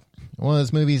 Mm-hmm. One of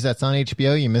those movies that's on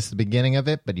HBO, you miss the beginning of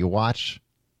it, but you watch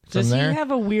from Does there. he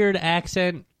have a weird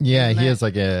accent? Yeah, in he that? has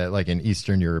like an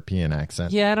Eastern European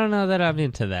accent. Yeah, I don't know that I'm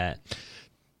into that.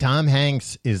 Tom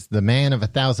Hanks is the man of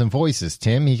 1,000 voices,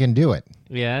 Tim. He can do it.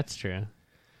 Yeah, that's true.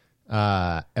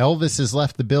 Elvis has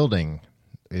left the building.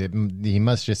 He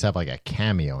must just have like a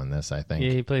cameo in this, I think.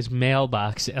 Yeah, he plays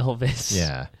Mailbox Elvis.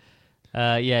 Yeah.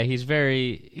 Yeah, he's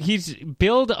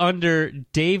billed under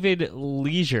David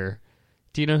Leisure.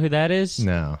 Do you know who that is?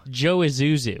 No. Joe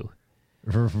Isuzu.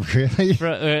 Really?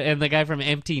 And the guy from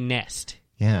Empty Nest.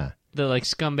 Yeah. The like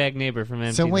scumbag neighbor from Empty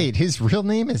Nest. So wait, his real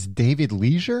name is David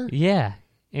Leisure? Yeah.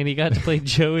 And he got to play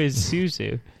Joe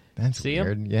Isuzu. That's See him?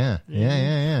 weird. Yeah.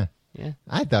 Yeah. Yeah.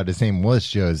 I thought his name was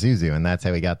Joe Zuzu, and that's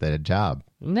how he got the job.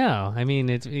 No, I mean,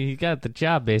 he got the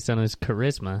job based on his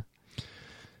charisma.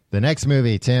 The next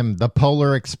movie, Tim, The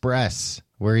Polar Express,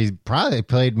 where he's probably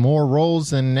played more roles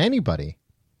than anybody.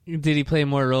 Did he play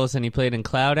more roles than he played in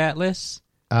Cloud Atlas?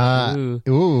 Ooh,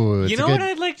 You know what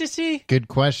I'd like to see? Good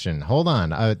question. Hold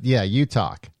on. Yeah, you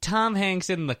talk. Tom Hanks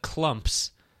in the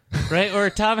Clumps, right? Or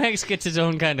Tom Hanks gets his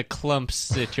own kind of Clumps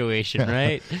situation,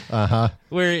 right?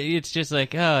 Where it's just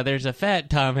like, oh, there's a fat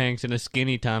Tom Hanks and a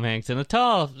skinny Tom Hanks and a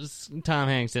tall Tom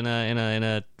Hanks and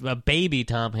a baby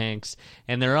Tom Hanks,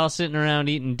 and they're all sitting around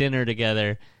eating dinner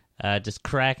together, just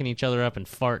cracking each other up and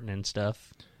farting and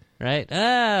stuff. Right?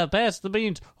 Pass the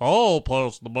beans. I'll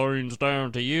pass the beans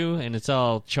down to you. And it's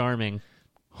all charming.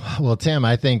 Well, Tim,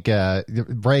 I think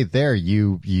right there,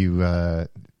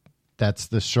 that's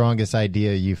the strongest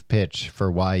idea you've pitched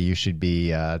for why you should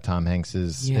be Tom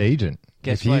Hanks's agent.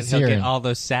 Guess If what? he's He'll here get and- all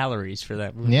those salaries for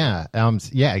that movie. Yeah,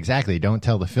 yeah, exactly. Don't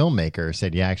tell the filmmaker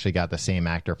said you actually got the same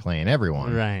actor playing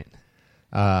everyone. Right.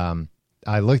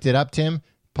 I looked it up, Tim.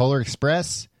 Polar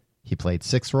Express, he played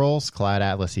 6 roles. Cloud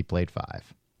Atlas, he played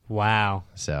 5. Wow.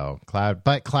 So Cloud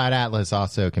Atlas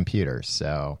also computers.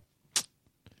 So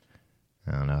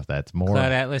I don't know if that's more.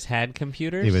 Cloud Atlas had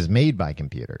computers? It was made by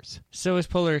computers. So was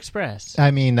Polar Express.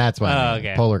 I mean, that's what I mean.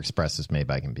 Okay. Polar Express is made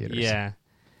by computers. Yeah.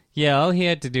 Yeah, all he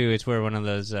had to do is wear one of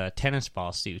those tennis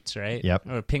ball suits, right? Yep.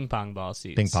 Or ping pong ball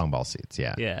suits. Ping pong ball suits.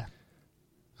 Yeah. Yeah.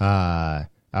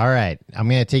 All right. I'm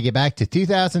going to take it back to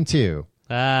 2002.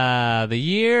 The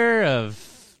year of...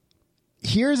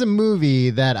 Here's a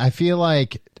movie that I feel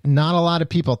like not a lot of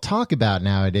people talk about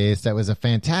nowadays that was a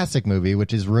fantastic movie,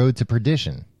 which is Road to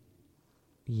Perdition.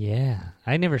 Yeah.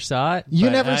 I never saw it. You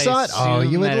but never I saw it? Oh,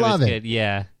 assume you would that love was it. good.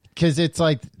 Yeah. Because it's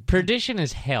like... Perdition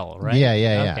is hell, right?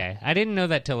 Yeah. Okay. I didn't know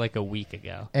that till like a week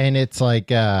ago. And it's like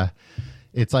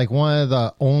one of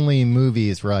the only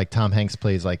movies where like Tom Hanks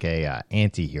plays like a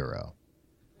anti-hero.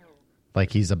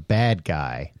 Like he's a bad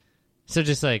guy. So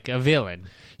just like a villain.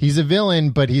 He's a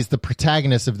villain, but he's the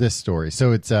protagonist of this story.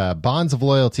 So it's bonds of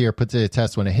loyalty are put to the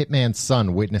test when a hitman's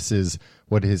son witnesses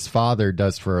what his father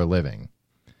does for a living.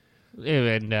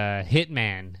 And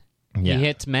Hitman. Yeah. He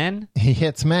hits men? He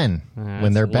hits men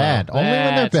when they're low. bad. Only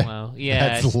when they're That's bad. low.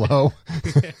 Yeah. That's low.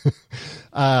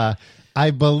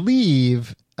 I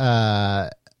believe I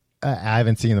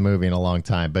haven't seen the movie in a long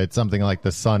time, but it's something like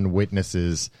the son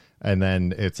witnesses, and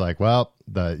then it's like, well,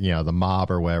 the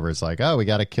mob or whatever is like, oh, we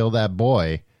got to kill that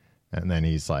boy, and then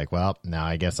he's like, well, now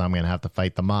I guess I'm gonna have to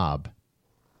fight the mob.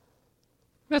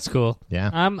 That's cool. Yeah.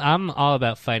 I'm all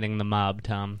about fighting the mob,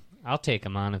 Tom. I'll take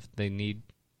them on if they need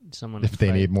someone If to they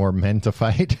fight. need more men to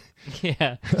fight.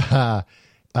 Yeah.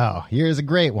 Oh, here's a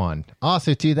great one.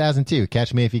 Also 2002,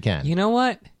 Catch Me If You Can. You know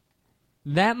what?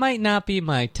 That might not be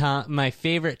my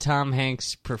favorite Tom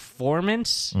Hanks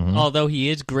performance, although he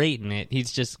is great in it.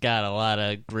 He's just got a lot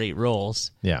of great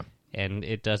roles, Yeah. and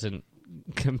it doesn't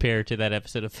compare to that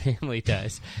episode of Family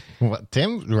Ties. What,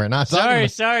 Tim? We're not talking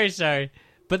Sorry.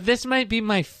 But this might be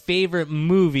my favorite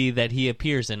movie that he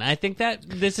appears in. I think that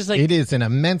this is like... It is an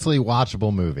immensely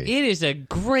watchable movie. It is a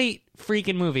great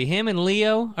freaking movie. Him and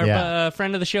Leo, our Yeah.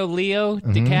 friend of the show, Leo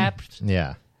DiCaprio.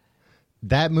 Yeah.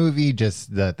 That movie,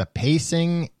 just the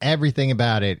pacing, everything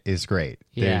about it is great.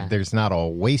 Yeah. There's not a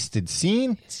wasted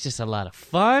scene. It's just a lot of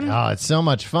fun. Oh, it's so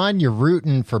much fun. You're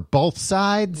rooting for both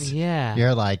sides. Yeah.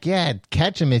 You're like, yeah,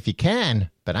 catch him if you can,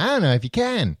 but I don't know if you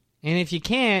can. And if you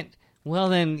can't, well,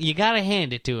 then you got to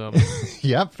hand it to him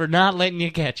Yep. for not letting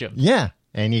you catch him. Yeah.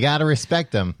 And you got to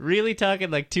respect them. Really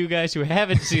talking like two guys who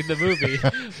haven't seen the movie,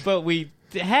 but we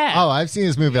have. Oh, I've seen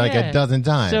this movie like Yeah. a dozen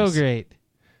times. So great.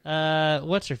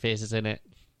 What's her face is in it?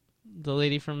 The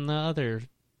lady from the other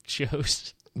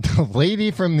shows. The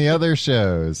lady from the other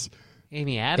shows.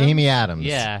 Amy Adams? Amy Adams.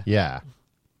 Yeah.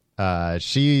 Yeah.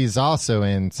 She's also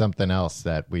in something else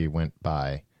that we went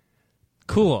by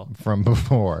Cool. from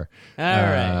before. All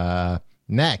right.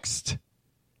 Next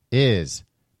is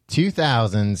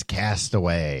 2000's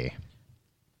Castaway.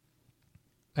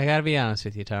 I got to be honest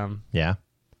with you, Tom. Yeah.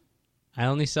 I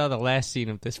only saw the last scene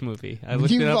of this movie. I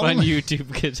looked You've it up on only-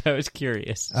 YouTube because I was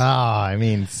curious. Oh, I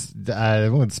mean, I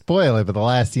won't spoil it, but the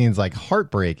last scene's like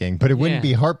heartbreaking. But it wouldn't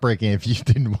Yeah. be heartbreaking if you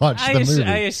didn't watch the movie.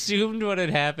 I assumed what had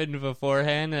happened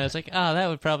beforehand, and I was like, oh, that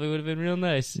would have been real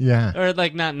nice. Yeah. Or,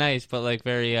 like, not nice, but, like,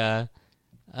 very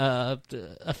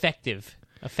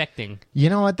affecting. You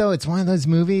know what, though? It's one of those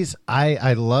movies.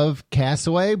 I love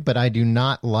Castaway, but I do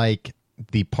not like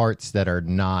the parts that are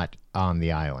not on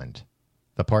the island.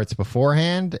 The parts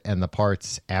beforehand and the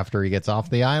parts after he gets off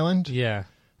the island. Yeah.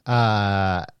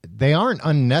 They aren't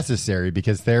unnecessary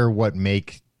because they're what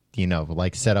make,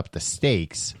 like set up the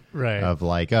stakes. Right. Of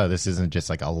like, oh, this isn't just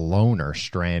like a loner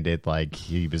stranded, like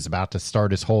he was about to start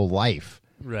his whole life.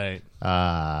 Right.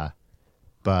 But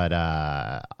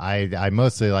I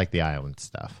mostly like the island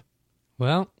stuff.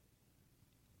 Well,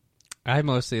 I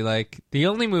mostly like... The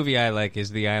only movie I like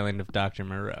is The Island of Dr.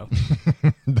 Moreau.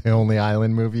 The only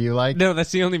island movie you like? No,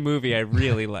 that's the only movie I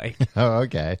really like. Oh,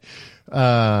 okay.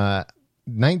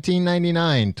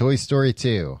 1999, Toy Story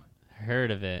 2.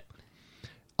 Heard of it.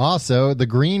 Also, The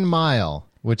Green Mile,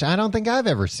 which I don't think I've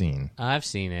ever seen. I've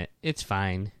seen it. It's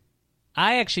fine.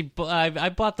 I actually I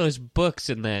bought those books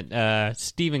in that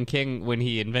Stephen King when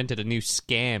he invented a new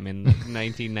scam in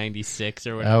 1996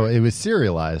 or whatever. Oh, it was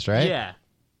serialized, right? Yeah.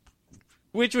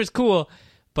 Which was cool,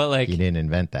 but like He didn't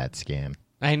invent that scam.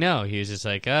 I know he was just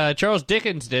like Charles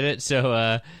Dickens did it,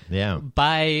 so Yeah.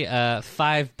 buy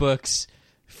 5 books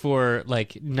for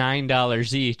like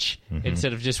 $9 each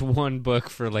instead of just one book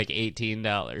for like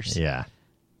 $18. Yeah.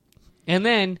 And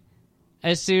then,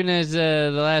 as soon as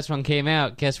the last one came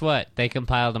out, guess what? They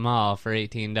compiled them all for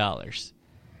 $18.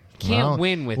 Can't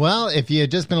win with. Well, if you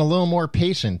had just been a little more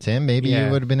patient, Tim, maybe Yeah.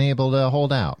 you would have been able to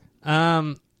hold out.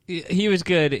 He was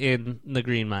good in The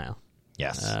Green Mile.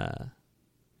 Yes.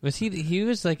 Was he? He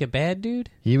was like a bad dude,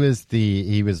 He was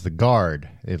the guard.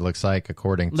 It looks like,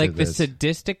 according to like the this.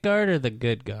 sadistic guard or the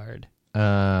good guard.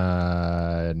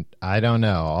 I don't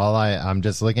know. I'm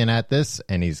just looking at this,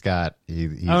 and he's got.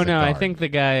 He's Oh a no, I guard. think the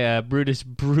guy Brutus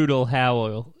Brutal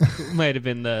Howell might have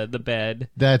been the bad.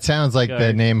 that sounds like the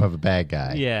guard. name of a bad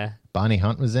guy. Yeah, Bonnie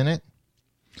Hunt was in it.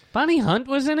 Bonnie Hunt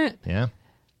was in it. Yeah.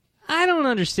 I don't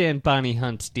understand Bonnie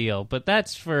Hunt's deal, but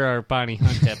that's for our Bonnie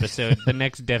Hunt episode. The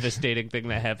next devastating thing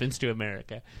that happens to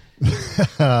America.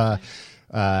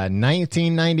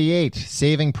 1998,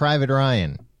 Saving Private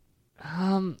Ryan.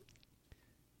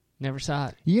 Never saw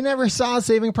it. You never saw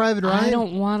Saving Private Ryan? I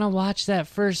don't want to watch that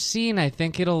first scene. I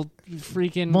think it'll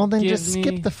freaking. Well, then give just me...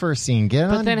 skip the first scene. Get it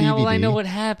But on then DVD. how will I know what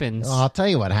happens? I'll tell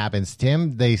you what happens,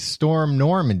 Tim. They storm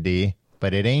Normandy,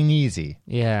 but it ain't easy.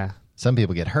 Yeah. Some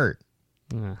people get hurt.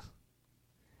 Yeah.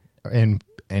 And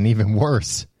even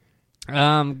worse,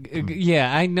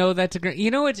 Yeah, I know that's a great.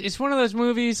 You know, it's one of those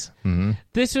movies. Mm-hmm.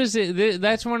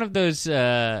 That's one of those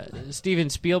Steven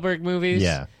Spielberg movies.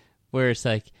 Yeah. Where it's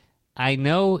like, I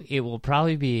know it will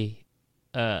probably be,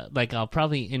 like I'll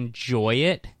probably enjoy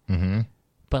it. Mm-hmm.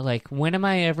 But like, when am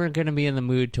I ever going to be in the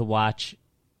mood to watch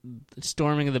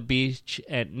Storming of the Beach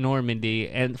at Normandy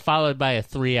and followed by a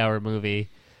 3-hour movie,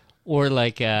 or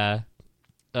like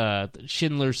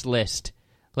Schindler's List?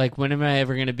 Like, when am I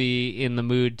ever going to be in the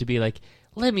mood to be like,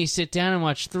 let me sit down and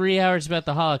watch 3 hours about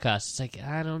the Holocaust? It's like,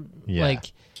 I don't,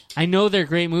 like, I know they're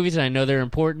great movies and I know they're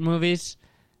important movies.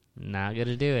 Not going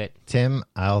to do it. Tim,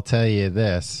 I'll tell you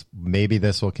this. Maybe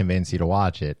this will convince you to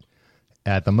watch it.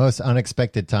 At the most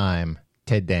unexpected time,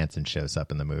 Ted Danson shows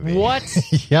up in the movie. What?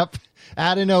 Yep.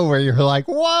 Out of nowhere, you're like,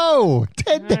 whoa,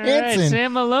 Ted All Danson. right,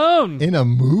 Sam Malone. In a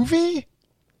movie?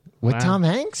 With Wow. Tom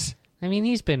Hanks? I mean,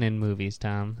 he's been in movies,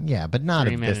 Tom. Yeah, but not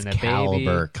 3 of Men this and a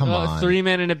caliber. Baby. Come on. 3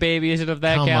 Men and a Baby. Is it of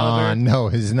that Come caliber? on. No,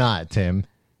 he's not, Tim.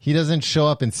 He doesn't show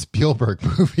up in Spielberg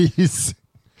movies.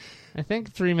 I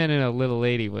think 3 Men and a Little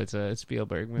Lady was a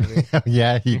Spielberg movie.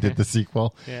 Yeah, he did the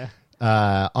sequel. Yeah.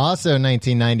 Also,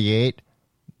 1998,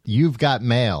 You've Got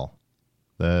Mail.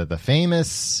 The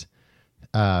famous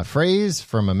phrase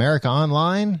from America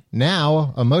Online,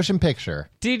 now a motion picture.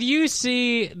 Did you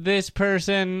see this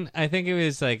person? I think it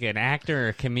was like an actor or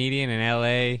a comedian in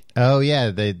L.A. Oh,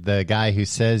 yeah, the guy who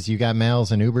says you got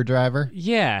mail's an Uber driver.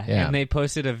 Yeah, Yeah. and they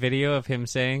posted a video of him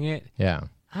saying it. Yeah.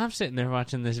 I'm sitting there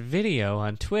watching this video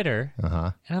on Twitter,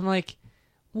 Uh-huh. and I'm like,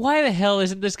 why the hell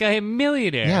isn't this guy a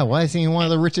millionaire? Yeah, why is he one of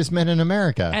the richest men in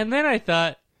America? And then I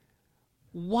thought,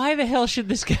 why the hell should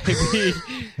this guy be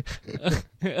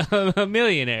a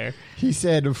millionaire? He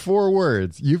said 4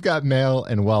 words, you've got mail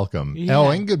and welcome. Yeah. Oh,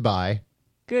 and goodbye.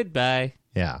 Goodbye.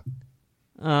 Yeah.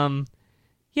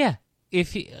 Yeah.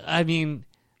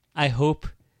 I hope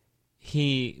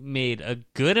he made a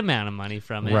good amount of money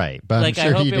from it. Right, but I'm like, sure I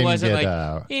hope he it didn't wasn't get,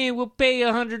 like, hey, we'll pay you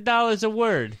 $100 a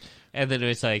word. And then it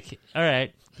was like, all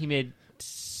right, he made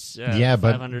Yeah,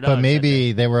 $500 but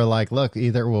maybe they were like, look,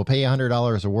 either we'll pay you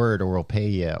 $100 a word or we'll pay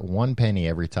you 1 penny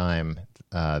every time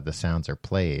the sounds are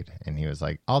played. And he was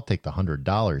like, I'll take the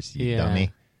 $100, you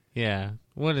dummy. Yeah.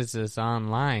 What is this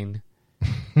online?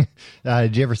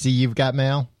 Did you ever see You've Got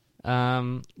Mail?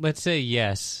 Let's say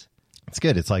yes. It's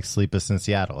good. It's like Sleepless in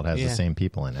Seattle. It has Yeah. the same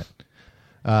people in it.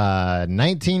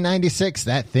 1996,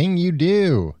 That Thing You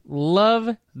Do.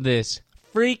 Love this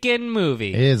freaking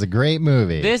movie. It is a great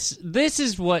movie. This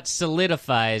is what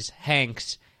solidifies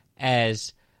Hanks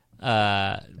as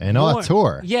An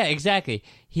auteur. Yeah, exactly.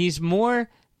 He's more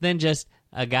than just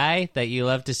a guy that you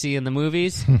love to see in the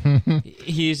movies.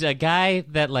 He's a guy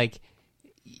that like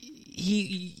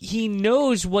he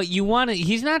knows what you want to.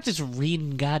 He's not just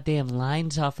reading goddamn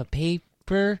lines off a page.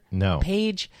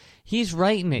 He's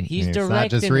writing it. He's it's directing not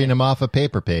just reading it. them off a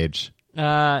paper page.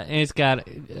 And it's got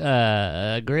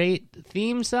a great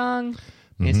theme song.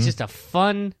 It's just a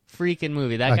fun freaking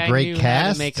movie. That A guy great knew how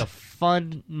cast. to make a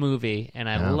fun movie, and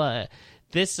I love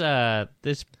this.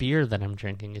 This beer that I'm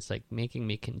drinking is like making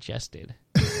me congested.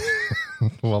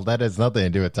 Well, that has nothing to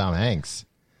do with Tom Hanks.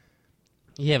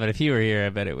 Yeah, but if you were here, I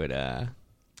bet it would.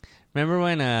 Remember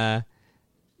when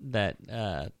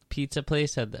that pizza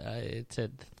place had it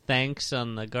said thanks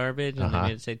on the garbage, and then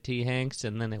it said T. Hanks,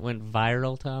 and then it went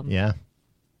viral, Tom? Yeah,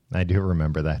 I do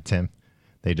remember that, Tim.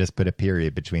 They just put a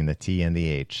period between the T and the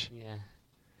H. Yeah.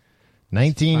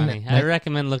 19. Funny. I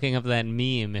recommend looking up that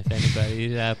meme if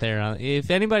anybody's out there.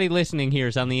 If anybody listening here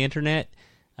is on the internet,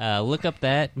 look up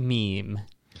that meme.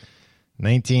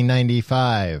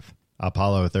 1995,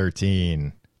 Apollo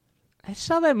 13. I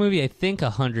saw that movie, I think,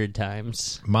 100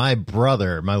 times. My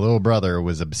little brother,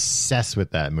 was obsessed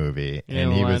with that movie,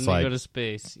 and he was to like, go to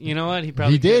space. You know what? He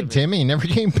probably he did, could've Timmy. He never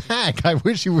came back. I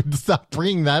wish you would stop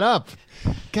bringing that up.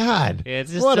 God, Yeah,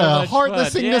 it's just what so a much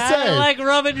heartless fun. thing Yeah, to say. I like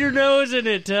rubbing your nose in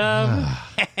it, Tom.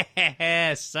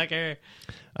 Sucker.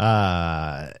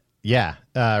 Yeah.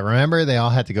 Remember, they all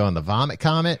had to go on the Vomit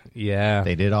Comet. Yeah.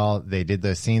 They did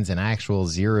those scenes in actual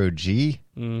 0G.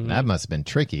 That must have been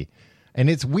tricky. And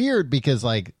it's weird because,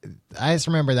 like, I just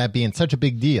remember that being such a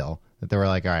big deal that they were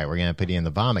like, all right, we're going to put you in the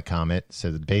Vomit Comet. So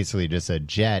it's basically just a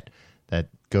jet that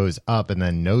goes up and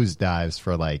then nosedives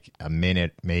for like a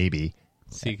minute, maybe.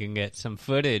 So you can get some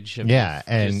footage of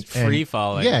and just free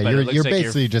falling. Yeah, but it you're looks like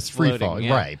basically just free floating, falling.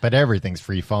 yeah. Right. But everything's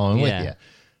free falling with you.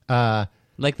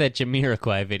 Like that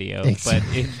Jamiroquai video,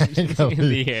 Exactly. but in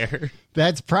the air.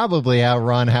 That's probably how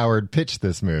Ron Howard pitched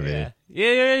this movie.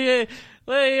 Yeah.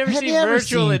 Well, you ever Have seen you ever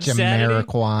Virtual seen Insanity?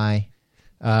 Jamiroquai?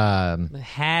 The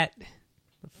hat,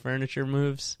 the furniture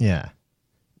moves. Yeah.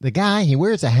 The guy, he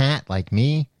wears a hat like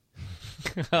me.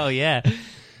 Oh, yeah.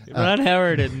 Ron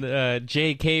Howard and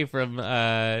J.K. from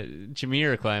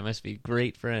Jamiroquai must be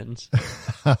great friends.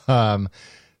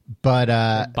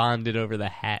 But bonded over the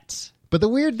hats. But the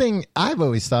weird thing I've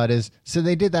always thought is, so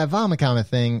they did that Vomicoma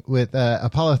thing with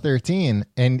Apollo 13,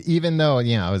 and even though,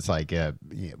 I was like,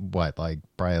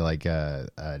 probably like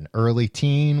an early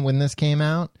teen when this came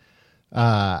out,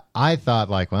 I thought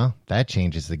like, well, that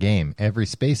changes the game. Every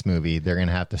space movie, they're going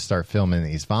to have to start filming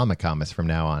these Vomicomas from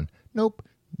now on. Nope.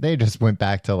 They just went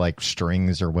back to like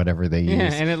strings or whatever they used.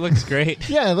 Yeah, and it looks great.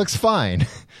 Yeah, it looks fine.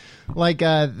 Like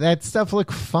that stuff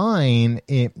looked fine.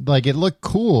 It looked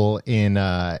cool in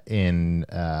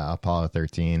Apollo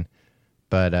 13,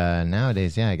 but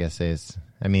nowadays, I guess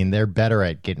they're better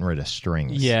at getting rid of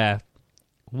strings. Yeah,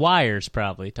 wires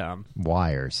probably, Tom.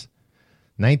 Wires.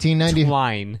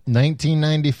 Twine.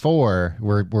 1994.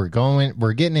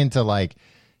 We're getting into like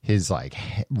his like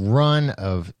run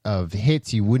of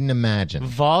hits you wouldn't imagine.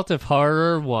 Vault of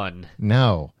Horror 1.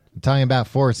 No, I'm talking about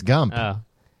Forrest Gump. Oh.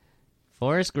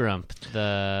 Forrest Gump,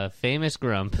 the famous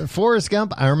Grump. Forrest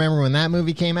Gump, I remember when that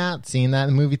movie came out, seeing that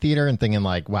in the movie theater and thinking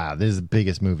like, wow, this is the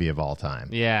biggest movie of all time.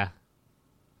 Yeah.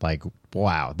 Like,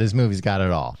 wow, this movie's got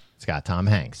it all. It's got Tom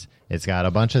Hanks. It's got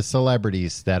a bunch of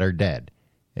celebrities that are dead.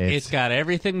 It's got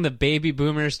everything the baby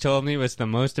boomers told me was the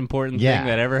most important thing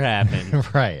that ever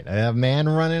happened. Right. A man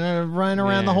running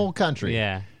around the whole country.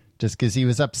 Yeah. Just because he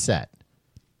was upset.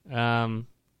 You know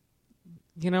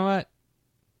what?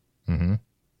 Mm-hmm.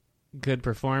 Good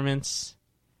performance.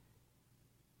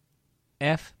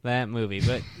 F that movie.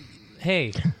 But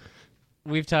hey,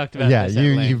 we've talked about this at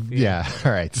length. Yeah.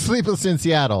 All right. Sleepless in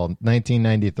Seattle,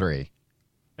 1993.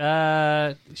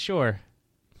 Sure.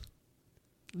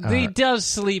 He does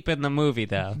sleep in the movie,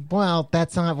 though. Well,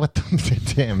 that's not what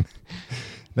Tim.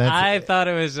 I thought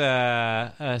it was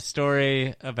a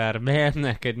story about a man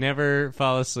that could never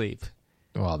fall asleep.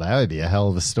 Well, that would be a hell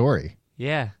of a story.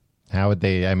 Yeah. How would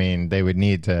they? I mean, they would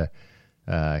need to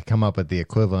come up with the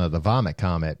equivalent of the vomit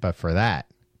comet, but for that,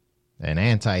 an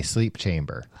anti-sleep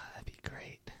chamber. Oh, that'd be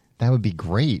great. That would be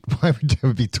great. Why would that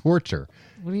would be torture?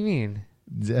 What do you mean?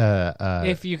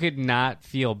 If you could not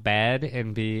feel bad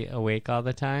and be awake all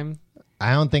the time,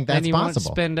 I don't think that's then you possible.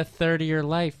 Won't spend a third of your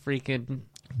life freaking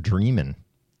dreaming.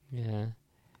 Yeah,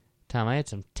 Tom, I had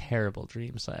some terrible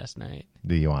dreams last night.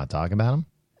 Do you want to talk about them?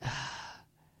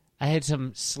 I had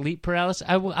some sleep paralysis.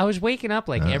 I was waking up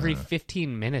like every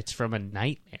 15 minutes from a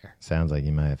nightmare. Sounds like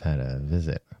you might have had a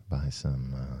visit by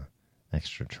some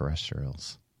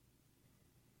extraterrestrials.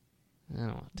 I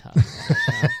don't want to talk about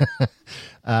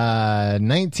that.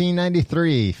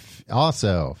 1993,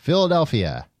 also,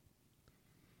 Philadelphia.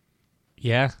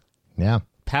 Yeah. Yeah.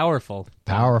 Powerful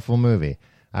movie.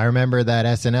 I remember that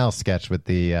SNL sketch with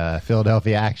the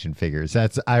Philadelphia action figures.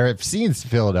 I've seen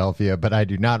Philadelphia, but I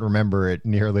do not remember it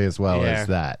nearly as well as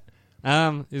that.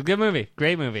 It's a good movie.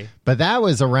 Great movie. But that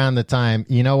was around the time,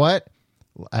 you know what?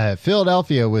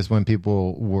 Philadelphia was when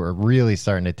people were really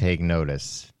starting to take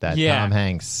notice that Tom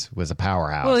Hanks was a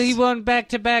powerhouse. Well, he won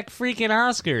back-to-back freaking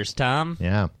Oscars, Tom.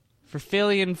 Yeah. For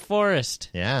Philly and Forrest.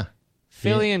 Yeah.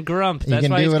 Philly and Grump. That's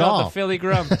why he's called the Philly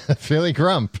Grump. Philly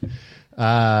Grump.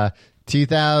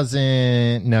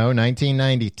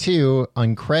 1992,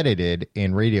 uncredited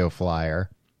in Radio Flyer.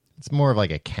 It's more of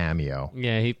like a cameo.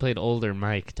 Yeah, he played older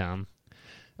Mike, Tom.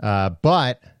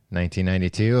 But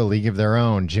 1992, A League of Their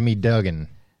Own, Jimmy Duggan.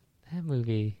 That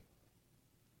movie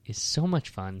is so much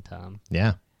fun, Tom.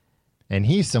 Yeah. And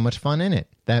he's so much fun in it.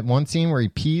 That one scene where he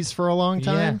pees for a long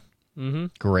time? Yeah. Mm-hmm.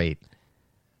 Great.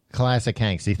 Classic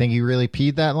Hanks. Do you think he really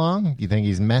peed that long? Do you think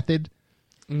he's method?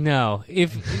 No.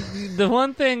 If the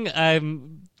one thing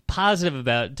I'm positive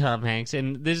about Tom Hanks,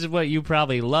 and this is what you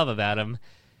probably love about him.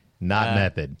 Not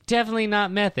method. Definitely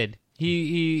not method.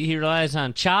 He relies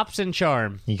on chops and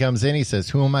charm. He comes in, he says,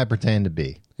 who am I pretend to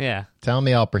be? Yeah. Tell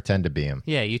me I'll pretend to be him.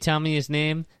 Yeah, you tell me his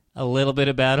name, a little bit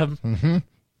about him,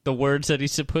 the words that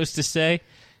he's supposed to say,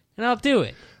 and I'll do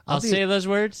it. I'll say those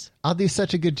words. I'll do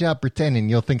such a good job pretending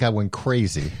you'll think I went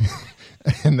crazy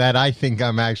and that I think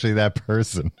I'm actually that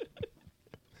person.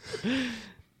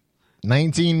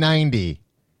 1990,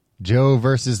 Joe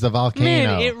versus the volcano.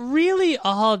 Man, it really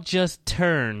all just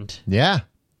turned. Yeah.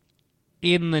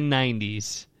 In the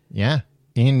 90s. Yeah.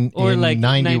 In like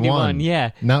 91.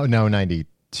 Yeah. No, 90.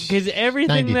 Because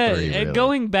everything that, really.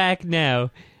 Going back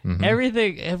now,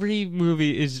 every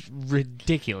movie is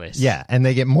ridiculous. Yeah, and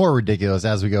they get more ridiculous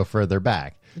as we go further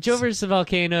back. Joe vs. the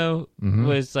Volcano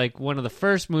was like one of the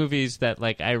first movies that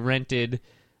like I rented.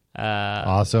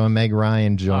 Also a Meg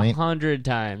Ryan joint. 100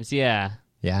 times, yeah.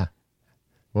 Yeah.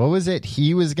 What was it?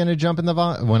 He was going to jump in the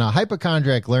when a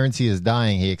hypochondriac learns he is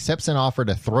dying, he accepts an offer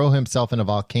to throw himself in a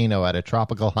volcano at a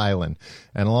tropical island,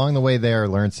 and along the way there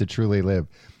learns to truly live.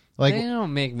 Like, they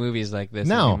don't make movies like this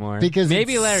no, anymore. Because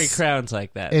maybe Larry Crown's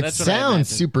like that. It That's what I sounds imagine.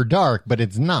 super dark, but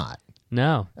it's not.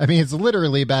 No. I mean, it's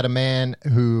literally about a man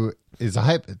who is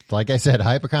like I said, a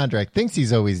hypochondriac, thinks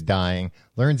he's always dying,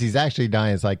 learns he's actually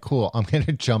dying. Is like, cool, I'm going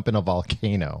to jump in a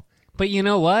volcano. But you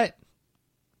know what?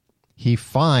 He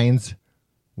finds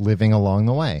living along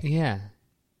the way. Yeah.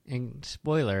 And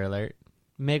spoiler alert,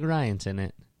 Meg Ryan's in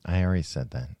it. I already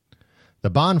said that. The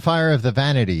Bonfire of the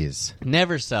Vanities.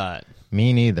 Never saw it.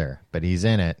 Me neither, but he's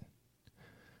in it.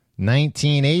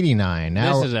 1989.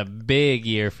 Now, This is a big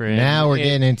year for him. now we're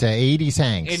getting into 80s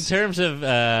Hanks. In terms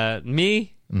of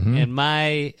me and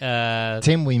my...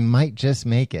 Tim, we might just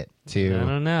make it I to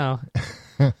don't know.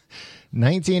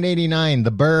 1989,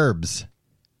 The Burbs.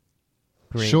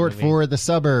 Great Short movie. for The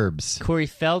Suburbs. Corey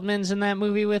Feldman's in that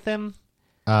movie with him.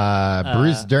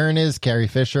 Bruce Dern is, Carrie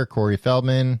Fisher, Corey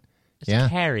Feldman. It's Yeah.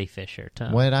 Carrie Fisher,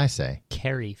 Tom. What did I say?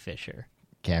 Carrie Fisher.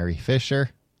 Carrie Fisher.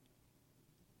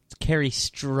 It's Carrie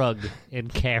Strug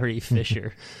and Carrie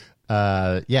Fisher.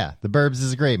 Yeah, The Burbs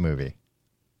is a great movie.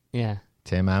 Yeah.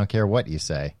 Tim, I don't care what you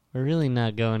say. We're really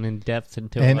not going in depth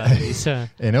into And- a lot of these. An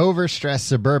overstressed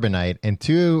suburbanite and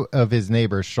two of his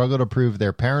neighbors struggle to prove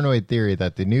their paranoid theory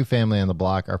that the new family on the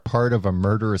block are part of a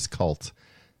murderous cult.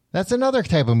 That's another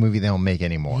type of movie they don't make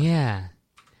anymore. Yeah.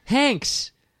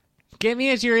 Hanks, get me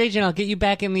as your agent. I'll get you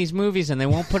back in these movies, and they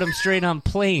won't put them straight on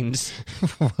planes.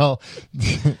 Well,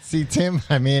 see, Tim,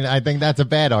 I mean, I think that's a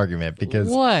bad argument because,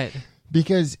 What?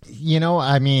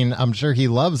 I mean, I'm sure he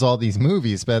loves all these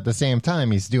movies, but at the same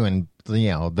time, he's doing,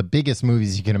 the biggest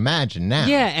movies you can imagine now.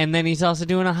 Yeah, and then he's also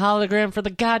doing a hologram for the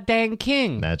goddamn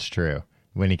king. That's true.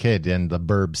 When he could, and The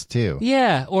Burbs too.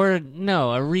 Yeah, or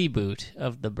no, a reboot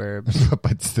of The Burbs.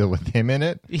 But still with him in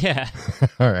it? Yeah,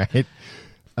 All right.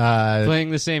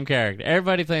 playing the same character.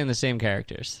 Everybody playing the same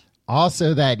characters.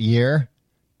 Also that year,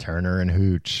 Turner and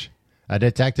Hooch. A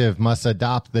detective must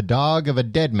adopt the dog of a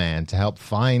dead man to help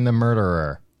find the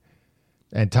murderer.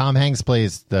 And Tom Hanks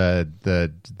plays the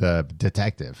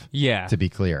detective, Yeah, to be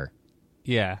clear.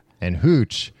 yeah. And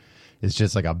Hooch is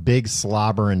just like a big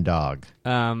slobbering dog.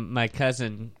 My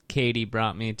cousin Katie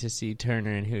brought me to see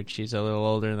Turner and Hooch. She's a little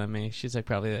older than me. She's like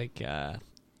probably like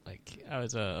I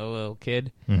was a little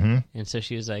kid, and so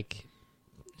she was like,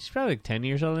 she's probably like 10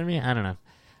 years older than me. I don't know.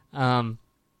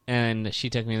 And she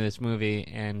took me to this movie,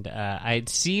 and I'd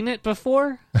seen it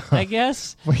before, I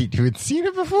guess. Wait, you had seen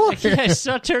it before? Yeah, I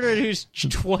saw Turner and Hooch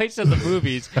twice at the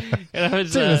movies, and I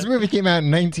was. Dude, this movie came out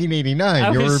in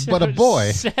 1989. You were but I a was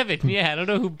boy. 7. Yeah, I don't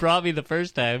know who brought me the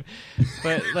first time,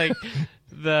 but like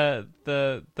the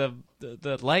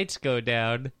lights go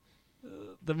down,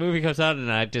 the movie comes on,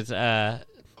 and I just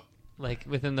like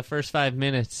within the first 5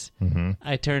 minutes,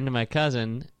 I turned to my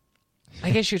cousin.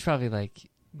 I guess she was probably like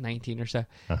 19 or so,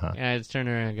 and I just turned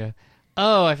around and go,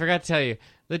 "Oh, I forgot to tell you,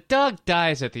 the dog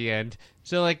dies at the end.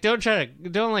 So like, don't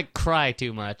like cry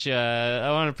too much.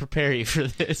 I want to prepare you for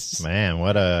this." Man,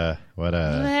 what a An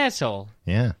asshole.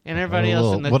 yeah. And everybody What a else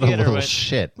little- in the what theater a little went,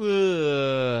 shit.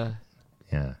 "Ugh."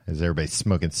 Yeah, is everybody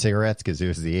smoking cigarettes because it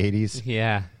was the 80s?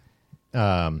 Yeah,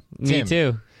 me Tim,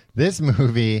 too. This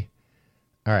movie.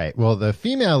 All right. Well, the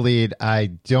female lead I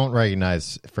don't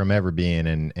recognize from ever being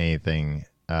in anything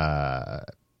that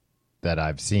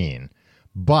I've seen,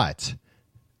 but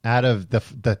out of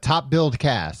the top billed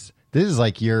cast, this is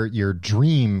like your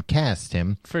dream cast,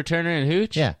 Tim. For Turner and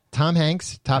Hooch? Yeah, Tom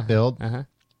Hanks, top billed. Uh-huh.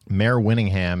 Mare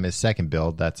Winningham is second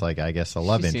billed. That's like, I guess, a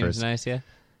love She interest. seems nice, yeah.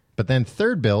 But then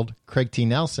third billed, Craig T.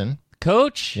 Nelson.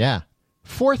 Coach? Yeah.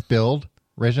 Fourth billed,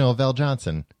 Reginald Vell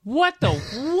Johnson. What the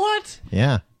what?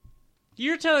 Yeah.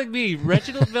 You're telling me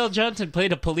Reginald Vell Johnson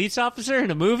played a police officer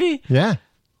in a movie? Yeah.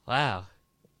 Wow.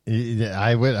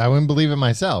 I wouldn't believe it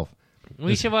myself.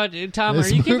 We should watch. Tom,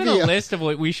 this are you giving movie- a list of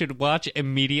what we should watch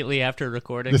immediately after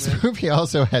recording This this? movie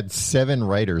also had 7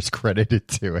 writers credited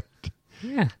to it.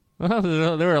 Yeah. Well,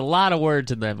 there were a lot of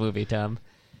words in that movie, Tom.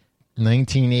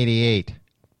 1988.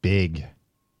 Big.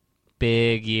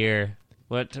 Big year.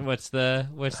 What's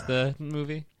the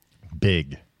movie?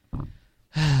 Big.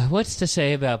 What's to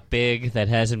say about big that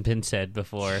hasn't been said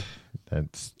before?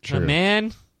 That's A true.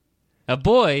 man, a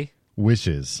boy,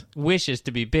 Wishes. wishes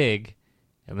to be big,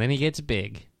 and then he gets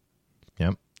big.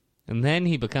 Yep. And then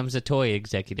he becomes a toy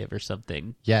executive or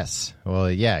something. Yes. Well,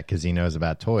 yeah, because he knows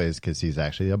about toys because he's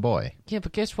actually a boy. Yeah,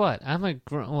 but guess what? I'm a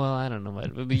well, I don't know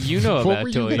what, but you know What about were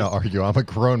you toys. going to argue? I'm a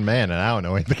grown man and I don't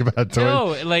know anything about toys.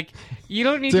 No, like you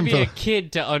don't need to be Tim, a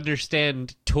kid to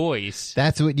understand toys.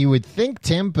 That's what you would think,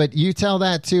 Tim, but you tell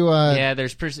that to... Yeah,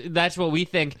 that's what we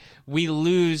think. We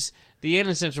lose the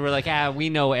innocence. We're like, we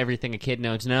know everything a kid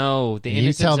knows. No, the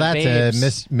innocence you tell of that babes.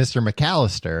 to Mr.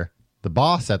 McAllister, the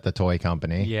boss at the toy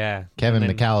company. Yeah. Kevin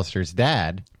And then- McAllister's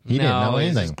dad. He didn't know it's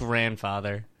anything. his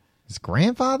grandfather. His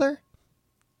grandfather?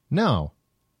 No.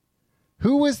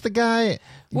 Who was the guy?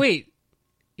 Wait,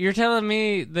 you're telling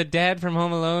me the dad from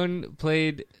Home Alone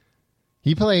played...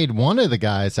 He played one of the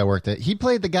guys that worked at... He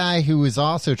played the guy who was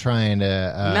also trying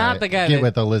to Not the guy get that-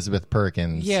 with Elizabeth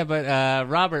Perkins. Yeah, but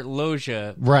Robert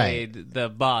Loggia Right. played the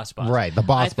boss. Right, the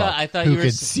boss I thought who you were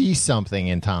could see something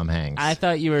in Tom Hanks. I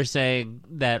thought you were saying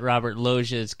that Robert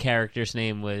Loggia's character's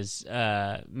name was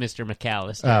Mr.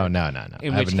 McAllister. Oh, no.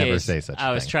 In I which would never case, say such a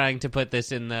I was thing. trying to put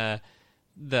this in the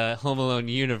Home Alone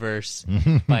universe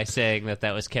by saying that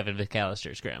was Kevin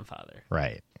McAllister's grandfather.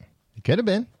 Right. It could have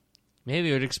been.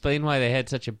 Maybe it would explain why they had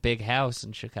such a big house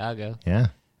in Chicago. Yeah.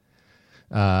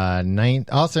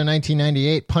 Also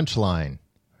 1998, Punchline,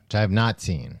 which I have not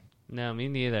seen. No, me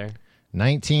neither.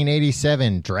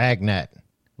 1987, Dragnet,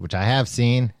 which I have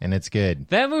seen, and it's good.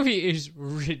 That movie is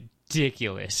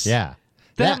ridiculous. Yeah.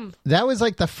 Them- That was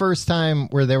like the first time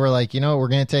where they were like, you know, we're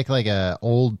going to take like a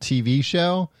old TV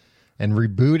show and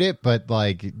reboot it, but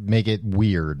like make it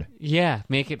weird. Yeah,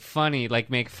 make it funny,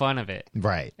 like make fun of it.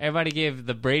 Right. Everybody gave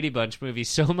the Brady Bunch movie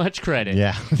so much credit.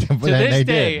 Yeah. To this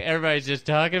day, everybody's just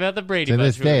talking about the Brady To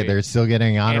Bunch this day, movie. they're still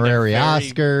getting And a honorary very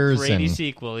Oscars. Brady And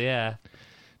sequel, yeah.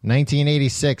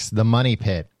 1986, The Money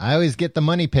Pit. I always get The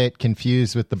Money Pit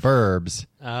confused with The Burbs,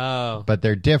 Oh. but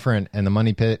they're different, and The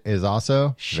Money Pit is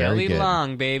also Shelley very good.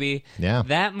 Long, baby. Yeah.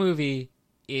 That movie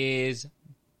is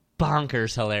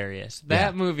bonkers hilarious.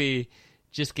 That Yeah. movie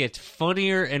just gets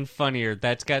funnier and funnier.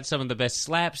 That's got some of the best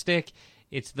slapstick.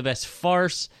 It's the best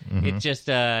farce. Mm-hmm. It just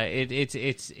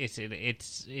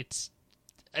it's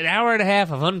an hour and a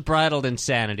half of unbridled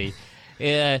insanity.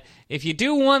 If you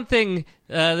do one thing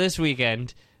this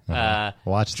weekend,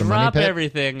 Watch The Money drop Pit.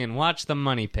 everything and watch The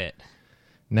Money Pit.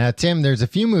 Now, Tim, there's a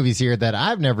few movies here that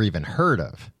I've never even heard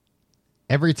of.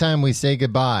 Every Time We Say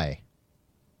Goodbye,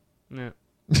 No.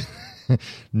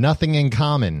 Nothing in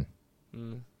Common,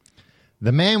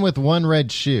 The Man with One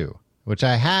Red Shoe, which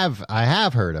I have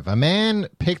heard of. A man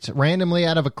picked randomly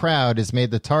out of a crowd is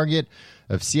made the target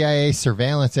of CIA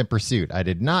surveillance and pursuit. I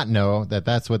did not know that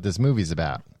that's what this movie's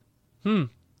about. And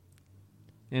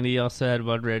he also had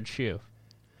one red shoe.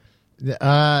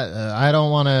 I don't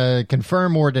want to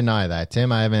confirm or deny that,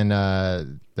 Tim. I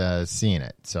haven't seen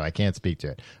it, so I can't speak to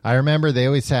it. I remember they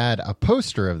always had a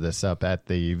poster of this up at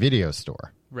the video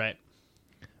store. Right.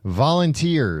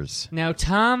 Volunteers. Now,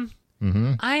 Tom,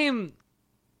 I am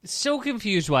so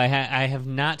confused why I have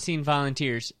not seen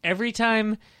Volunteers. Every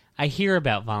time I hear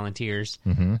about Volunteers,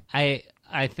 I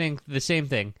think the same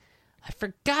thing. I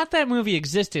forgot that movie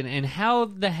existed, and how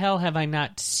the hell have I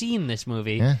not seen this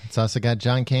movie? Yeah, it's also got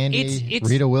John Candy, It's-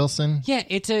 Rita Wilson. Yeah,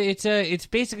 it's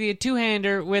basically a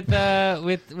two-hander with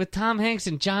Tom Hanks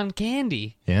and John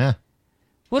Candy. Yeah.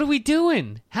 What are we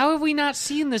doing? How have we not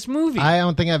seen this movie? I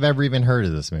don't think I've ever even heard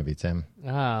of this movie, Tim.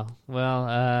 Oh,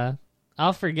 well,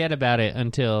 I'll forget about it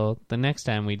until the next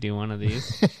time we do one of these.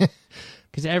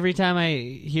 Because every time I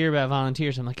hear about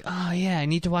Volunteers, I'm like, oh, yeah, I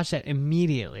need to watch that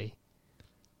immediately.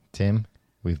 Tim,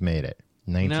 we've made it.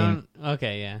 No,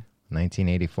 okay, yeah.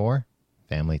 1984,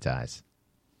 Family Ties.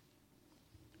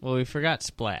 Well, we forgot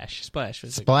Splash. Splash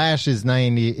was Splash is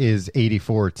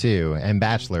 84 too, and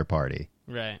Bachelor Party.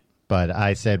 right. But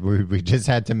I said we just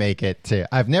had to make it to.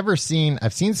 I've seen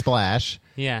Splash.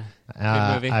 Yeah,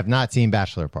 good movie. I've not seen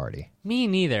Bachelor Party. Me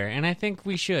neither, and I think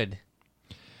we should.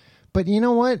 But you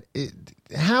know what?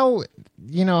 How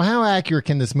accurate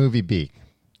can this movie be?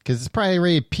 Because it's probably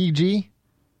rated PG,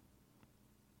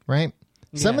 right?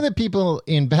 Some Yeah. of the people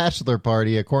in Bachelor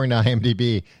Party, according to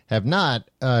IMDb, have not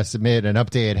submitted an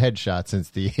updated headshot since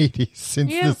the 80s,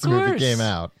 since Yeah, of this movie course. came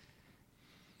out.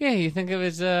 Yeah, you think of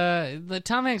his.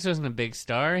 Tom Hanks wasn't a big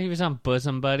star. He was on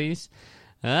Bosom Buddies.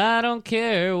 I don't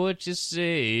care what you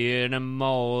say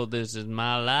anymore. This is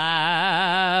my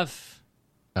life.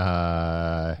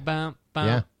 Bum, bum,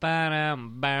 Yeah.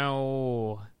 ba-dum,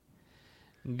 bow.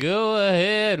 Go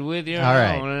ahead with your All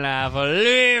right. own life, or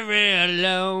leave me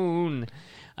alone.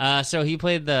 So he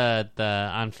played the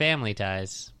on Family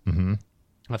Ties,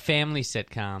 a family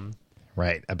sitcom.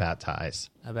 Right, about ties.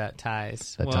 About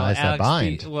ties. The ties that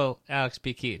bind. Alex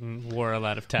P. Keaton wore a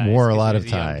lot of ties. Wore a lot of he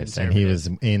was a young ties, and he was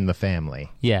in the family.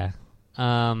 Yeah.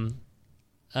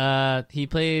 He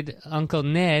played Uncle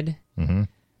Ned. Mm-hmm.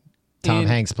 Tom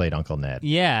Hanks played Uncle Ned.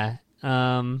 Yeah.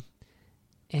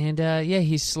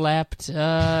 He slapped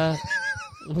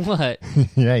what?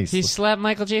 Yeah, he slapped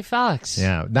Michael J. Fox.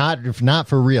 Yeah, not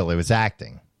for real. It was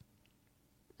acting.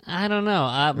 I don't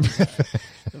know.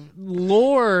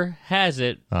 Lore has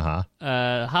it.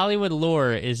 Hollywood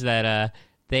lore is that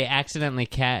they accidentally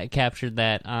captured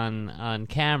that on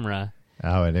camera.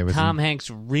 Oh, and it was Tom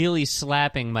Hanks really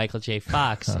slapping Michael J.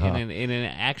 Fox in an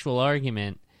actual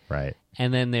argument. Right.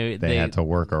 And then they had to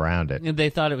work around it. They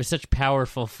thought it was such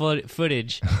powerful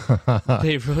footage,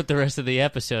 they wrote the rest of the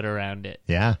episode around it.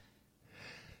 Yeah.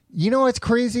 You know what's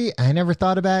crazy? I never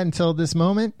thought about it until this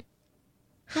moment.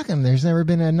 How come there's never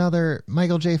been another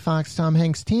Michael J. Fox, Tom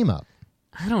Hanks team up?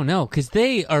 I don't know, because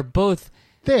they are both...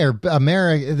 They're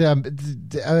American...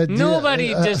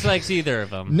 Nobody dislikes either of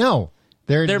them. No.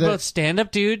 They're both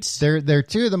stand-up dudes. They're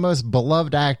two of the most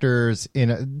beloved actors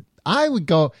in... I'm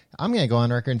going to go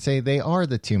on record and say they are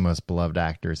the two most beloved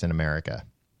actors in America.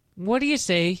 What do you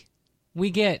say we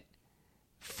get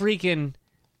freaking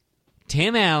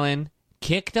Tim Allen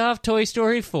kicked off Toy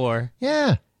Story 4?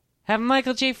 Yeah. Have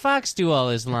Michael J. Fox do all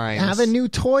his lines. Have a new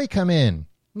toy come in.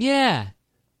 Yeah.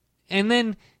 And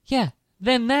then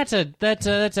that's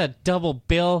a double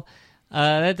bill.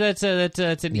 That's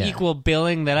an equal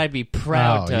billing that I'd be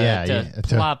proud to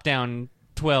plop down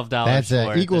 $12 That's for.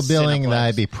 That's equal billing that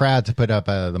I'd be proud to put up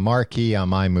the marquee on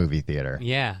my movie theater.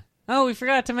 Yeah. Oh, we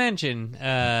forgot to mention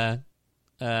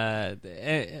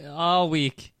all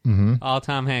week, all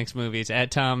Tom Hanks movies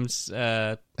at Tom's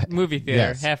movie theater,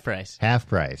 yes. half price. Half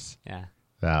price. Yeah.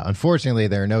 Unfortunately,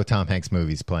 there are no Tom Hanks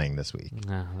movies playing this week.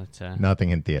 No, that's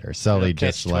nothing in theaters. Sully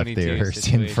just left theaters.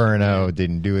 Inferno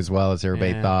didn't do as well as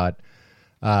everybody thought.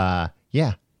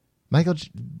 Michael.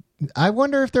 I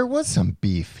wonder if there was some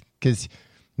beef, because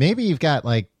maybe you've got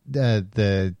like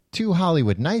the two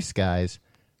Hollywood nice guys,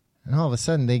 and all of a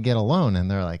sudden they get alone and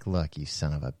they're like, "Look, you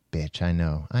son of a bitch! I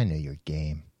know your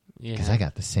game, because I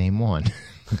got the same one."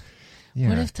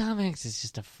 What if Tom Hanks is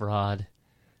just a fraud?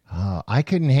 Oh, I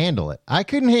couldn't handle it. I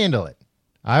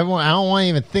don't want to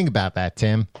even think about that,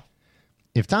 Tim.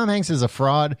 If Tom Hanks is a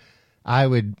fraud, I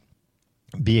would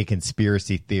be a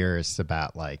conspiracy theorist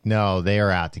about no, they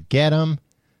are out to get him.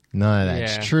 None of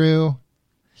that's true.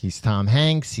 He's Tom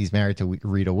Hanks. He's married to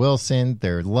Rita Wilson.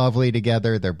 They're lovely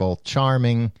together. They're both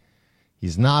charming.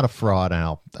 He's not a fraud,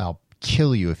 and I'll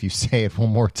kill you if you say it one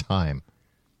more time.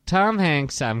 Tom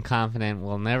Hanks, I'm confident,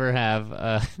 will never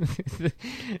have...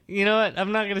 You know what?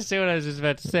 I'm not going to say what I was just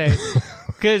about to say,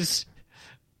 because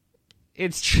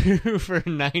it's true for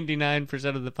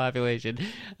 99% of the population.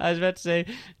 I was about to say,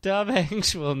 Tom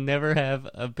Hanks will never have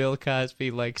a Bill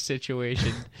Cosby-like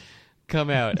situation come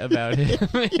out about him.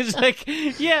 It's like,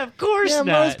 yeah, of course not.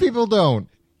 Most people don't.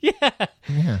 Yeah.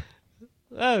 Yeah.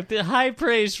 Oh, the high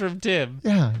praise from Tim.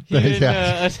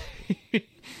 Yeah.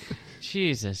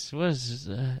 Jesus,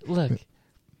 look,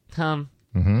 Tom.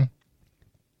 Mm-hmm.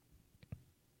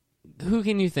 Who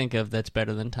can you think of that's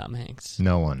better than Tom Hanks?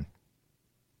 No one.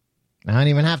 I don't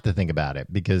even have to think about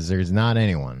it, because there's not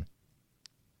anyone.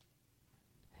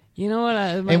 You know what?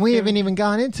 And we haven't even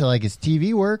gone into his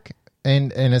TV work,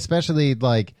 and especially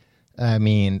him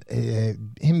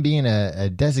being a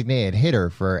designated hitter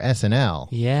for SNL.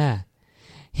 Yeah,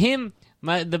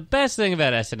 the best thing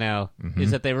about SNL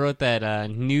is that they wrote that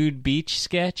nude beach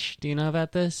sketch. Do you know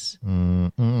about this?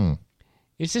 Mm-mm.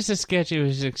 It's just a sketch. It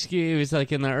was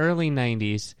in the early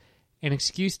 90s, an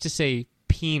excuse to say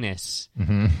penis.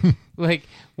 Mm-hmm.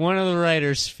 One of the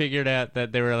writers figured out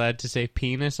that they were allowed to say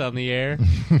penis on the air,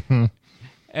 and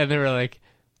they were like,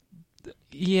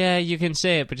 yeah, you can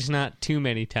say it, but just not too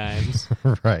many times.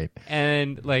 Right.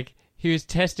 And he was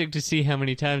testing to see how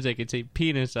many times I could say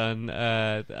penis on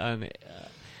air.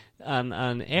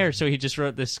 So he just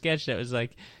wrote this sketch that was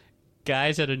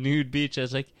guys at a nude beach. I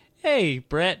was like, "Hey,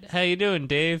 Brett, how you doing,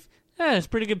 Dave? It's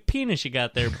pretty good penis you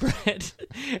got there, Brett."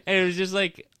 And it was just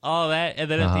all that.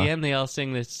 And then at the end, they all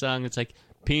sing this song. It's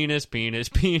penis, penis,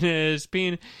 penis,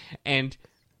 penis. And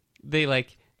they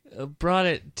brought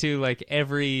it to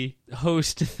every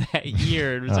host that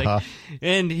year. It was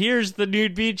and here's the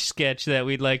nude beach sketch that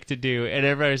we'd like to do. And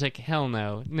everybody was like, hell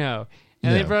no.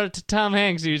 And they brought it to Tom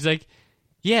Hanks. He was like,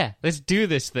 yeah, let's do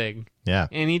this thing. Yeah.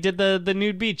 And he did the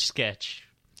nude beach sketch.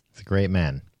 He's a great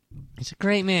man. He's a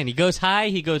great man. He goes high,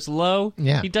 he goes low.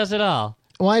 Yeah. He does it all.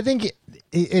 Well, I think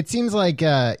it seems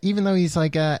even though he's a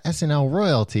SNL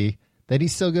royalty, that he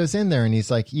still goes in there and he's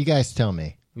like, you guys tell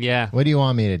me. Yeah. What do you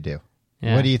want me to do?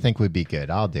 Yeah. What do you think would be good?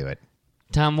 I'll do it.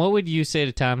 Tom, what would you say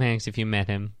to Tom Hanks if you met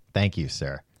him? Thank you,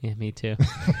 sir. Yeah, me too.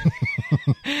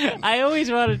 I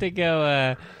always wanted to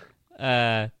go,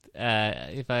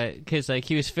 because like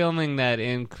he was filming that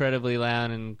Incredibly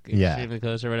Loud and Extremely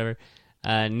Close or whatever,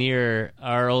 near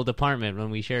our old apartment when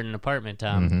we shared an apartment,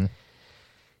 Tom. Mm-hmm.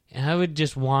 And I would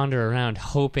just wander around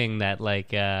hoping that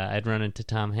like I'd run into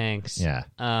Tom Hanks. Yeah.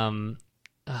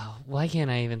 Why can't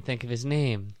I even think of his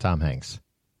name? Tom Hanks.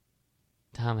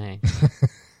 Tom Hanks.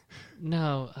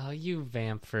 No, you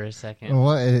vamp for a second.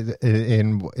 What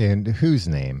in whose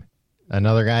name?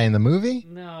 Another guy in the movie?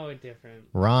 No, different.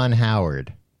 Ron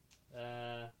Howard.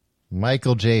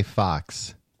 Michael J.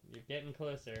 Fox. You're getting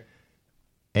closer.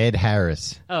 Ed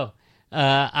Harris. Oh,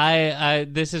 I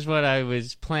this is what I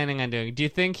was planning on doing. Do you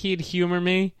think he'd humor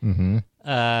me? Mm-hmm.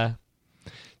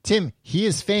 Tim, he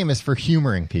is famous for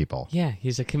humoring people. Yeah,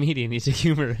 he's a comedian. He's a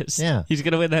humorist. Yeah. He's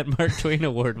gonna win that Mark Twain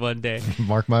Award one day.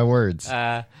 Mark my words.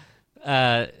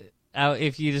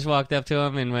 If you just walked up to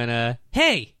him and went,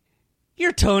 "Hey,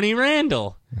 you're Tony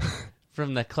Randall,"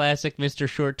 from the classic Mr.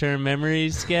 Short-Term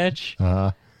Memories sketch,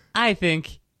 I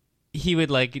think he would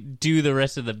like do the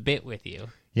rest of the bit with you.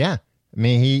 Yeah. I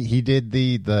mean, he did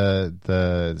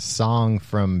the song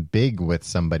from Big with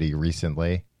somebody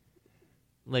recently.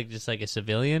 Like just like a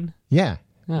civilian? Yeah.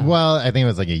 Oh. Well, I think it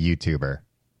was like a YouTuber.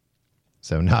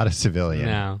 So not a civilian.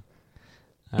 No.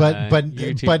 But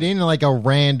YouTube. but in like a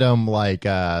random like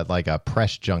a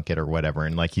press junket or whatever,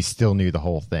 and like he still knew the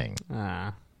whole thing.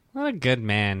 What a good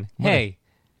man. Hey.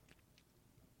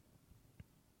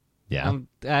 Yeah.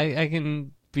 I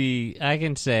can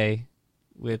say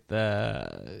with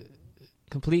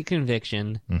complete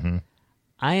conviction,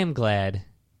 I am glad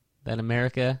that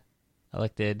America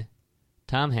elected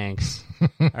Tom Hanks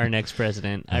our next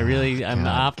president. I'm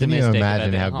optimistic. Can you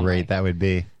imagine about how great that would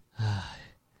be?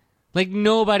 Like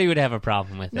nobody would have a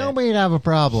problem with it. Nobody'd have a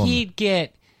problem. He'd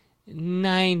get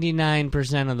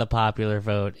 99% of the popular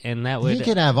vote, and that would he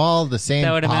could have all the same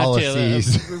that would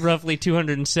policies. amount to roughly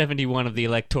 271 of the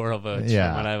electoral votes, Yeah.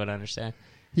 from what I would understand.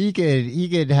 He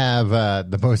could have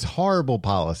the most horrible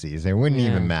policies. It wouldn't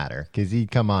even matter because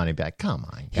he'd come on and be like, "Come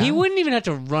on, guys." He wouldn't even have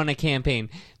to run a campaign.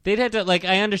 They'd have to, like,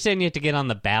 I understand you have to get on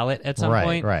the ballot at some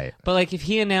point. Right. But, like, if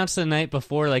he announced the night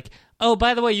before, like, "Oh,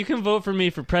 by the way, you can vote for me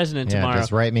for president tomorrow.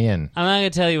 Just write me in. I'm not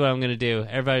going to tell you what I'm going to do."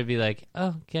 Everybody would be like,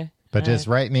 "Oh, okay." But just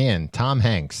write me in. Tom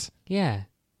Hanks. Yeah.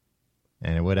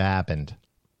 And it would have happened.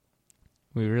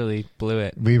 We really blew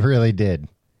it. We really did.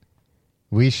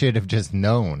 We should have just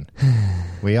known.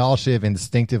 We all should have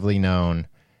instinctively known,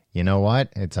 you know what?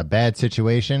 It's a bad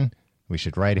situation. We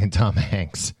should write in Tom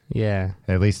Hanks. Yeah.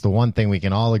 At least the one thing we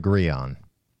can all agree on.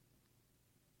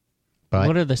 But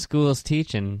what are the schools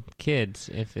teaching kids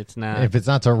if it's not? If it's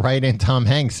not to write in Tom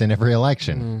Hanks in every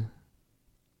election.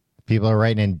 People are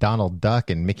writing in Donald Duck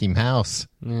and Mickey Mouse.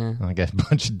 Yeah. Like a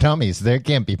bunch of dummies. They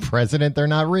can't be president. They're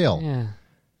not real. Yeah.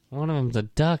 One of them's a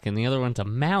duck and the other one's a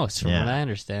mouse, from what I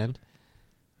understand.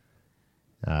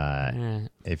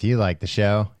 If you like the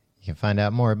show, you can find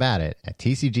out more about it at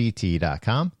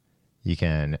tcgt.com. You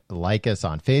can like us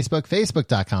on Facebook,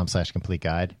 facebook.com/complete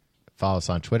guide. Follow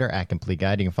us on Twitter at Complete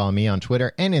Guide. You can follow me on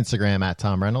Twitter and Instagram at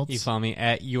Tom Reynolds. You follow me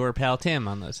at Your Pal Tim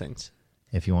on those things.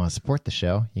 If you want to support the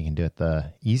show, you can do it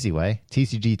the easy way,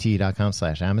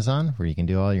 tcgt.com/Amazon, where you can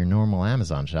do all your normal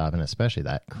Amazon shopping, especially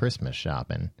that Christmas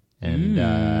shopping. And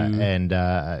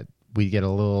we get a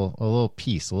little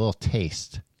piece, a little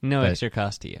taste. No extra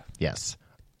cost to you. Yes.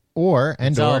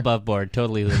 It's all above board,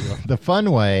 totally legal. The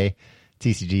fun way,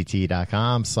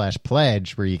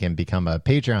 tcgt.com/pledge, where you can become a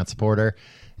Patreon supporter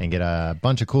and get a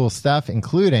bunch of cool stuff,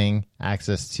 including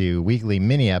access to weekly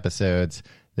mini episodes.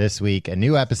 This week, a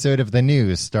new episode of The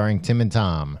News starring Tim and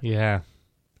Tom. Yeah.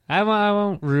 I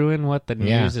won't ruin what the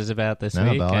news is about this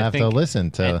week. They'll have to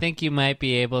listen to. I think you might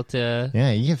be able to.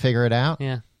 Yeah, you can figure it out.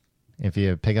 Yeah. If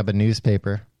you pick up a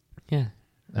newspaper. Yeah.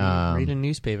 Read a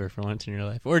newspaper for once in your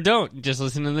life. Or don't. Just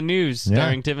listen to The News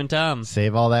starring Tim and Tom.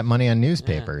 Save all that money on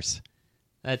newspapers.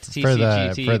 That's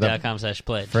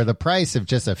tcgt.com/pledge. For the price of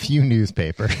just a few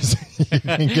newspapers, you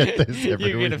can get this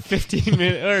every week. You get a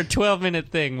 15-minute or 12-minute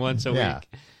thing once a week.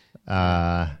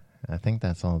 I think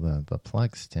that's all the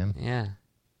plugs, Tim. Yeah.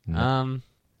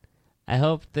 I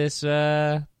hope this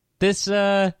was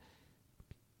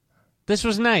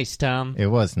nice, Tom. It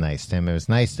was nice, Tim. It was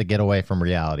nice to get away from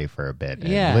reality for a bit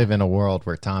and live in a world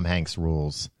where Tom Hanks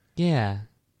rules. Yeah.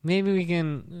 Maybe we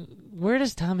can... Where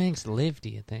does Tom Hanks live, do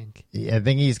you think? I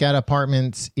think he's got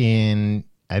apartments in...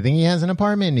 I think he has an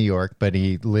apartment in New York, but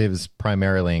he lives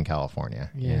primarily in California.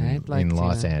 Yeah, in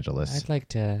Los Angeles. I'd like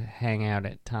to hang out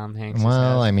at Tom Hanks' Well,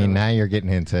 house. I mean, now you're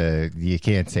getting into... You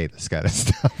can't say this kind of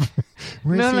stuff.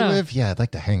 Where does he no. live? Yeah, I'd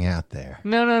like to hang out there.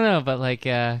 No. But like,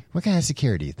 What kind of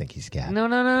security do you think he's got?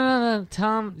 no.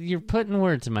 Tom, you're putting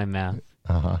words in my mouth.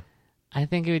 Uh-huh. I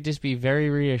think it would just be very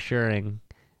reassuring.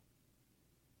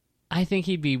 I think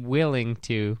he'd be willing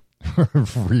to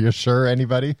Reassure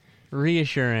anybody?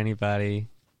 reassure anybody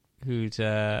who's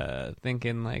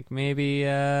thinking like maybe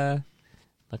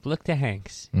look to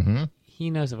Hanks. Mm-hmm. He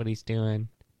knows what he's doing.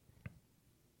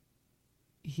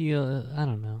 He'll I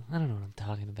don't know what I'm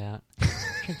talking about. I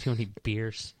drink too many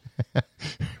beers.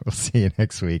 We'll see you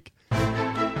next week.